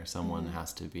somewhere. Someone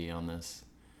has to be on this,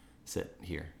 sit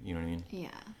here. You know what I mean? Yeah.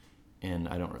 And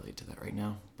I don't relate to that right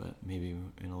now, but maybe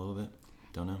in a little bit.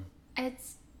 Don't know.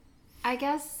 I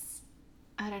guess,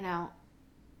 I don't know.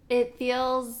 It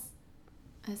feels,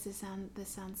 this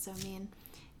sounds so mean.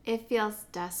 It feels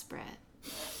desperate.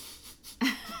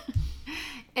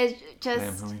 It's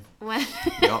just, when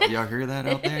y'all hear that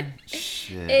out there?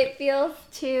 Shit. It feels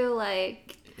too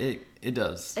like, it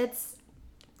does. It's,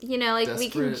 you know, like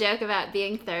desperate. We can joke about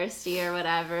being thirsty or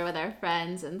whatever with our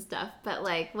friends and stuff, but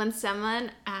like when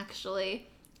someone actually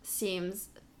seems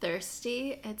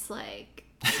thirsty, it's like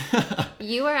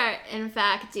you are in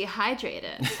fact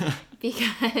dehydrated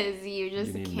because you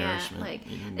just can't, like,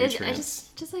 it's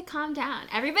just like calm down.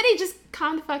 Everybody just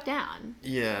calm the fuck down.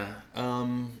 Yeah.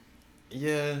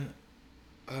 Yeah.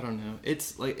 I don't know.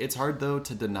 It's like, it's hard though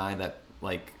to deny that,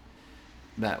 like,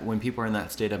 that when people are in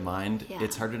that state of mind,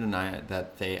 it's hard to deny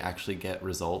that they actually get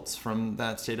results from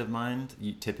that state of mind,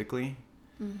 typically.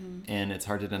 And it's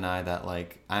hard to deny that,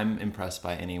 like, I'm impressed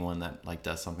by anyone that, like,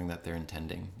 does something that they're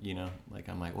intending, you know? Like,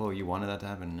 I'm like, whoa, you wanted that to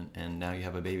happen, and now you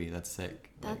have a baby. That's sick.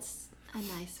 That's a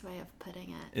nice way of putting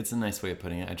it. It's a nice way of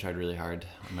putting it. I tried really hard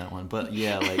on that one. But,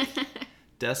 yeah, like,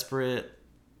 desperate,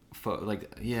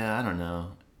 yeah, I don't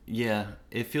know. Yeah,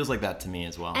 it feels like that to me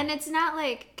as well. And it's not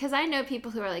like, because I know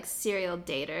people who are like serial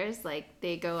daters, like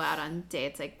they go out on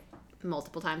dates like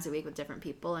multiple times a week with different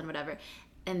people and whatever,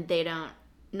 and they don't,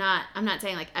 I'm not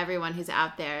saying like everyone who's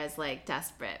out there is like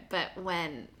desperate, but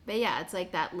yeah, it's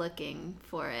like that looking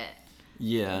for it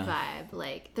vibe.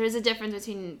 Like there's a difference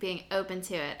between being open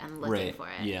to it and looking for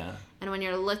it. Yeah. And when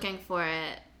you're looking for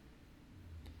it,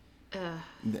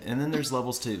 and then there's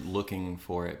levels to looking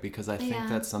for it, because I think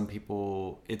that some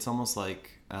people, it's almost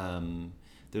like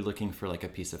they're looking for like a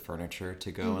piece of furniture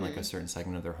to go in like a certain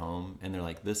segment of their home, and they're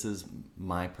like, this is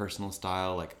my personal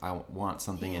style, like I want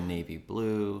something in navy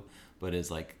blue but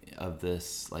is like of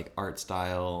this like art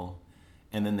style,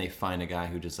 and then they find a guy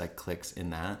who just like clicks in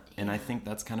that. And I think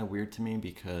that's kind of weird to me,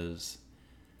 because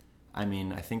I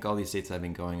mean, I think all these dates I've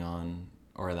been going on,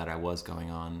 or that I was going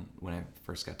on when I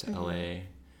first got to LA,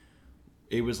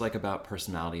 it was like about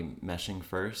personality meshing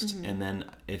first, and then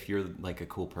if you're like a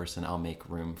cool person, I'll make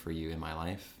room for you in my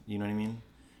life. You know what I mean?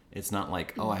 It's not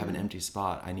like, oh, I have an empty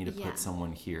spot, I need to put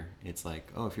someone here. It's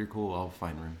like, oh, if you're cool, I'll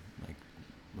find room. Like,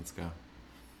 let's go.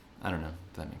 I don't know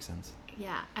if that makes sense.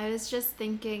 Yeah, I was just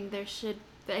thinking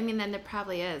then there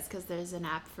probably is, because there's an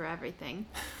app for everything.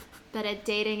 But a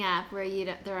dating app where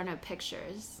there are no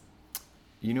pictures.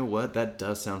 You know what? That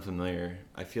does sound familiar.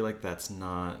 I feel like that's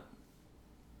not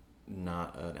an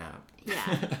app.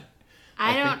 Yeah.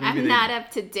 I'm not up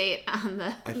to date on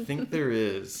the... I think there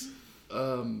is.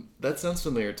 That sounds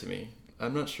familiar to me.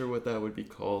 I'm not sure what that would be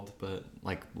called, but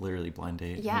like literally blind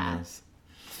date. Yeah. Who knows?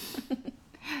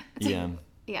 Yeah.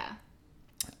 Yeah.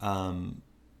 I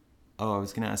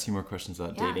was going to ask you more questions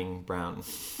about dating Brown.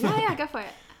 Yeah, go for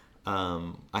it.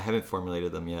 I haven't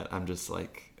formulated them yet. I'm just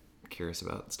like curious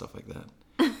about stuff like that.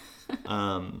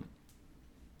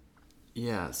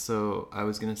 Yeah, so I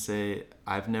was going to say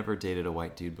I've never dated a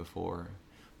white dude before,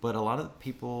 but a lot of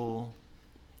people,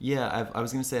 yeah, I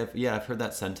was going to say, I've heard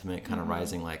that sentiment kind of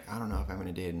rising, like, I don't know if I'm going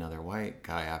to date another white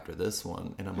guy after this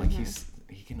one. And I'm like, he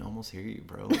can almost hear you,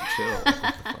 bro. Like, chill. Like,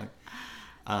 what the fuck?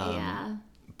 Yeah.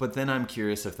 But then I'm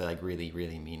curious if they like really,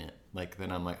 really mean it. Like,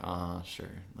 then I'm like,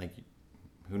 sure. Like,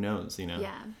 who knows, you know?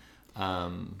 Yeah.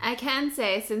 I can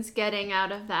say, since getting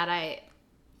out of that, I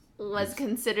was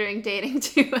considering dating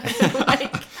two other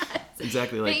white guys.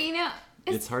 Exactly. Like, but, you know,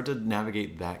 it's hard to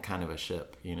navigate that kind of a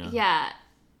ship, you know? Yeah.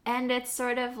 And it's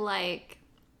sort of like...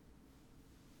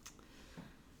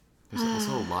 There's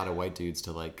also a lot of white dudes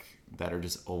to like that are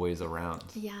just always around.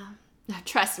 Yeah.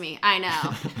 Trust me, I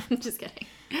know. I'm just kidding.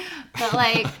 But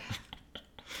like,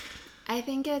 I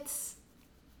think it's...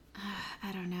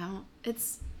 I don't know.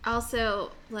 It's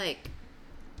also like...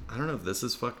 I don't know if this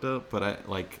is fucked up, but I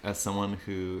like, as someone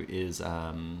who is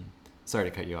sorry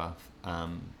to cut you off.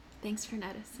 Thanks for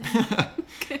noticing.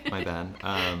 My bad.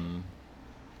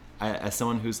 As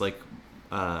someone who's like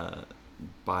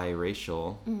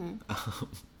biracial,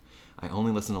 I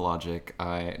only listen to Logic. No,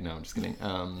 I'm just kidding.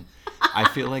 I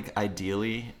feel like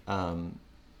ideally,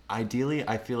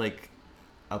 I feel like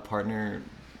a partner.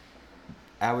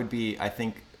 I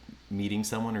think meeting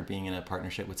someone or being in a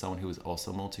partnership with someone who is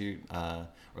also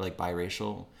or like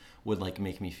biracial would like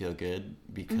make me feel good,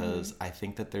 because I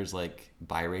think that there's like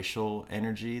biracial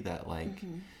energy that like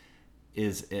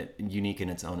is unique in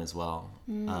its own as well.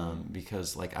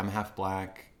 Because like I'm half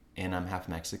black and I'm half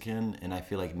Mexican, and I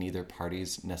feel like neither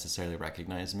parties necessarily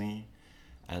recognize me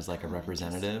as like a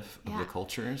representative of the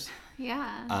cultures.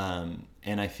 Yeah.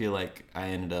 And I feel like I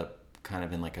ended up kind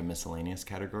of in like a miscellaneous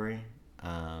category.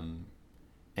 And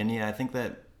yeah, I think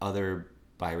that other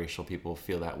biracial people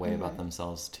feel that way about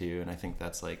themselves too. And I think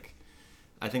that's like,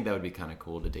 I think that would be kind of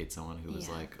cool to date someone who was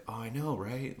like, oh, I know,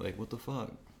 right? Like, what the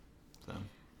fuck? So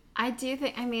I do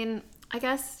think, I mean, I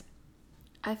guess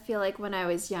I feel like when I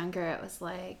was younger, it was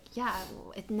like, yeah,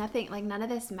 nothing, like none of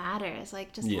this matters.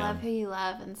 Like, just love who you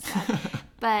love and stuff.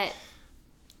 But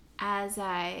as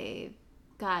I've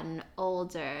gotten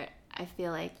older, I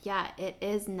feel like, yeah, it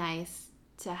is nice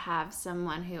to have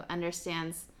someone who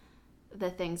understands the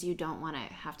things you don't want to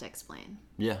have to explain.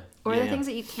 Yeah. Or the things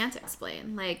that you can't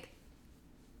explain. Like,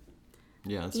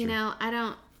 yeah, that's you true. know, I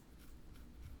don't,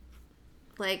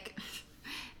 like,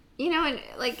 you know, and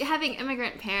like having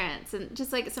immigrant parents and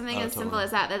just like something as simple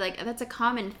as that, like, that's a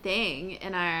common thing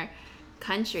in our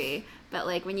country. But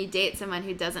like when you date someone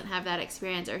who doesn't have that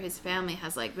experience, or whose family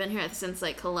has like been here since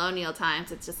like colonial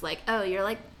times, it's just like, oh, you're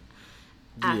like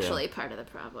actually part of the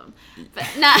problem. But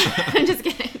no, I'm just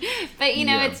kidding. But you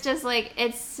know, it's just like,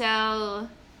 it's so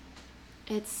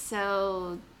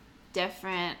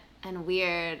different and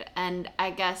weird. And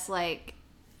I guess like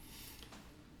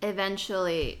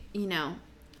eventually, you know,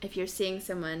 if you're seeing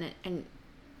someone and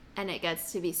it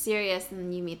gets to be serious,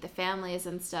 and you meet the families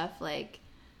and stuff, like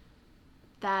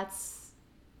that's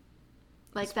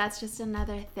just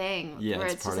another thing where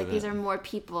it's just like these are more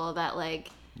people that like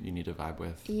you need to vibe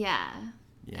with. Yeah.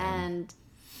 And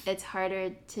it's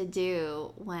harder to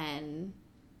do when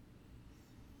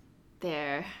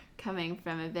they're coming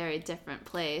from a very different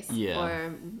place,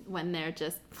 or when they're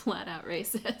just flat out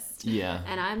racist. Yeah.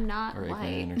 And I'm not or white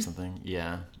ignorant or something.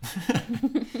 Yeah.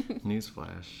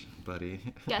 Newsflash, buddy.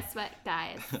 Guess what,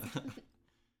 guys?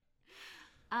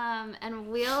 And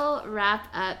we'll wrap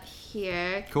up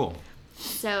here. Cool.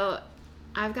 So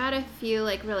I've got a few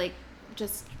like really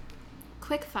just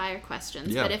quick fire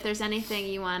questions, but if there's anything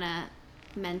you want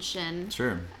to mention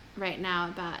right now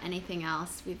about anything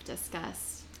else we've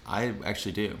discussed. I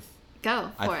actually do.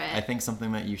 Go for it. I think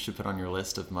something that you should put on your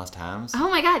list of must-haves. Oh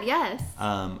my god, yes.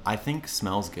 I think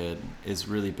smells good is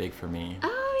really big for me.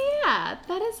 Oh yeah,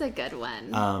 that is a good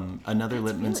one. Another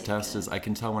litmus test is I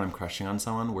can tell when I'm crushing on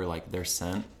someone where like their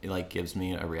scent like gives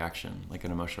me a reaction, like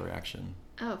an emotional reaction.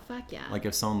 Oh fuck yeah. Like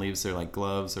if someone leaves their like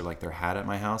gloves or like their hat at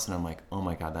my house and I'm like, oh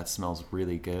my god, that smells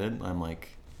really good. I'm like,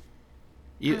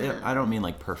 I don't mean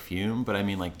like perfume, but I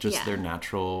mean like just their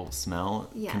natural smell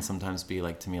can sometimes be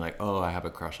like to me like, oh, I have a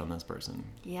crush on this person.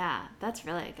 Yeah, that's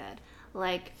really good.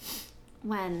 Like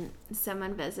when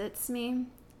someone visits me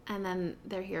and then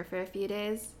they're here for a few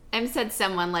days. I said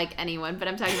someone like anyone, but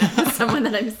I'm talking about someone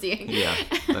that I'm seeing. Yeah,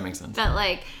 that makes sense. But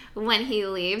like when he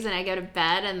leaves and I go to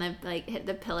bed and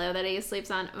the pillow that he sleeps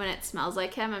on, when it smells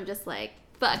like him, I'm just like,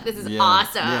 fuck, this is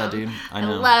awesome. Yeah, dude. I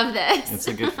know. I love this. It's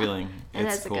a good feeling.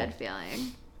 It's cool. A good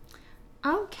feeling.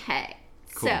 Okay.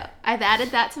 Cool. So I've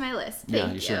added that to my list.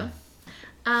 Thank you. Should.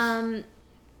 I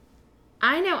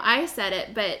know I said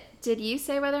it, but did you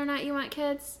say whether or not you want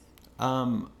kids?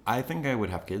 I think I would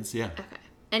have kids, yeah. Okay.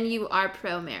 And you are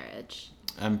pro-marriage.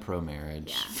 I'm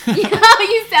pro-marriage. Yeah.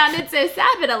 You sounded so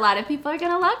sad, but a lot of people are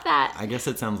going to love that. I guess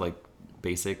it sounds like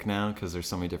basic now because there's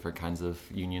so many different kinds of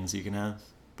unions you can have.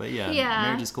 But yeah,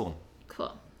 marriage is cool.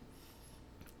 Cool.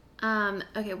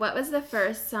 Okay, what was the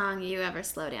first song you ever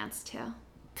slow danced to?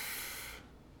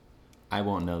 I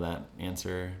won't know that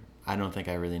answer. I don't think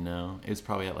I really know. It was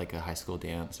probably at like a high school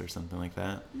dance or something like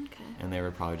that. Okay. And they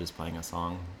were probably just playing a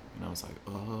song. And I was like,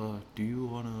 do you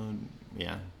want to...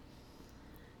 Yeah.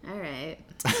 All right.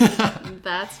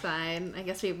 That's fine. I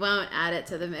guess we won't add it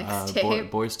to the mixtape.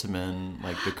 Boys to Men,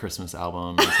 like the Christmas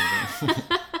album or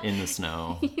something. In the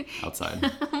snow,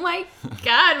 outside. Oh my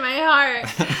God, my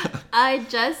heart. I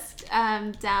just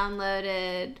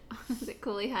downloaded, was it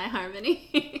Cooley High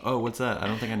Harmony? Oh, what's that? I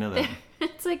don't think I know that.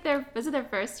 It's like was it their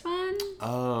first one?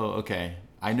 Oh, okay.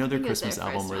 I know their Christmas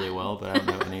album really well, but I don't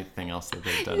know anything else that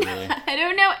they've done really. I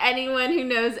don't know anyone who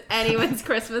knows anyone's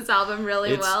Christmas album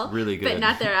really well. It's really good. But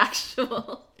not their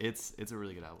actual. It's a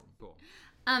really good album. Cool.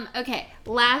 Okay,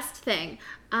 last thing.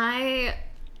 I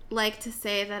like to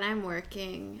say that I'm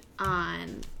working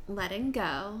on letting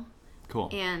go. Cool.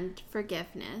 And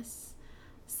forgiveness.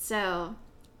 So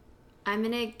I'm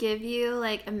going to give you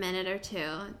like a minute or two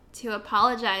to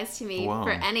apologize to me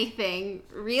for anything,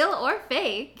 real or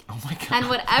fake. Oh my God. And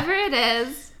whatever it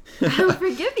is, I'll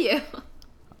forgive you.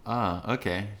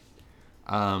 Okay.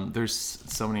 There's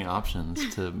so many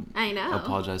options to I know.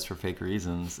 apologize for fake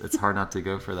reasons. It's hard not to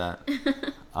go for that.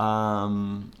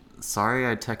 Sorry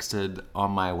I texted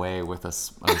on my way with a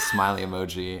smiley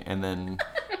emoji and then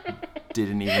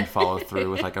didn't even follow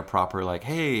through with like a proper like,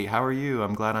 hey, how are you?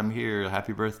 I'm glad I'm here.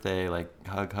 Happy birthday. Like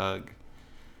hug.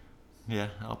 Yeah,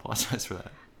 I'll apologize for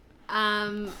that.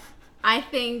 I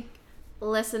think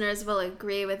listeners will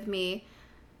agree with me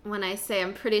when I say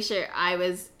I'm pretty sure I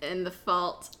was in the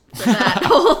fault for that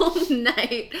whole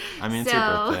night. I mean, it's your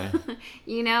birthday.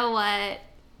 You know what?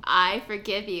 I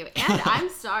forgive you. And I'm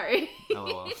sorry.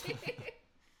 LOL.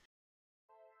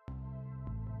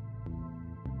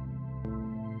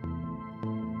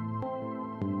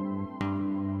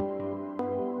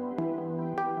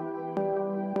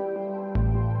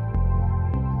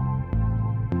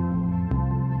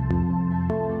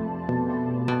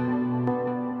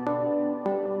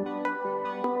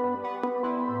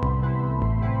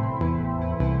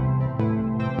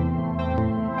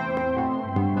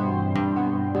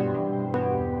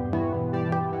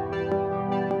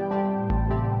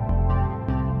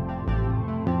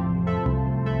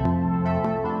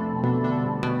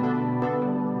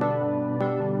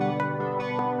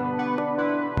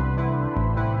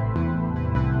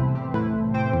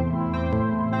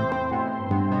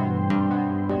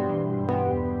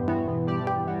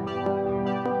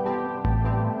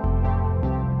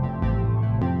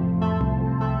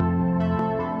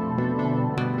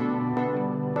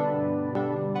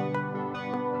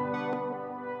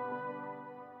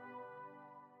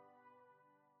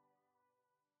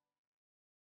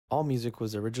 All music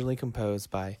was originally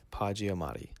composed by Pa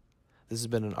Giamatti. This has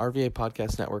been an RVA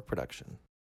Podcast Network production.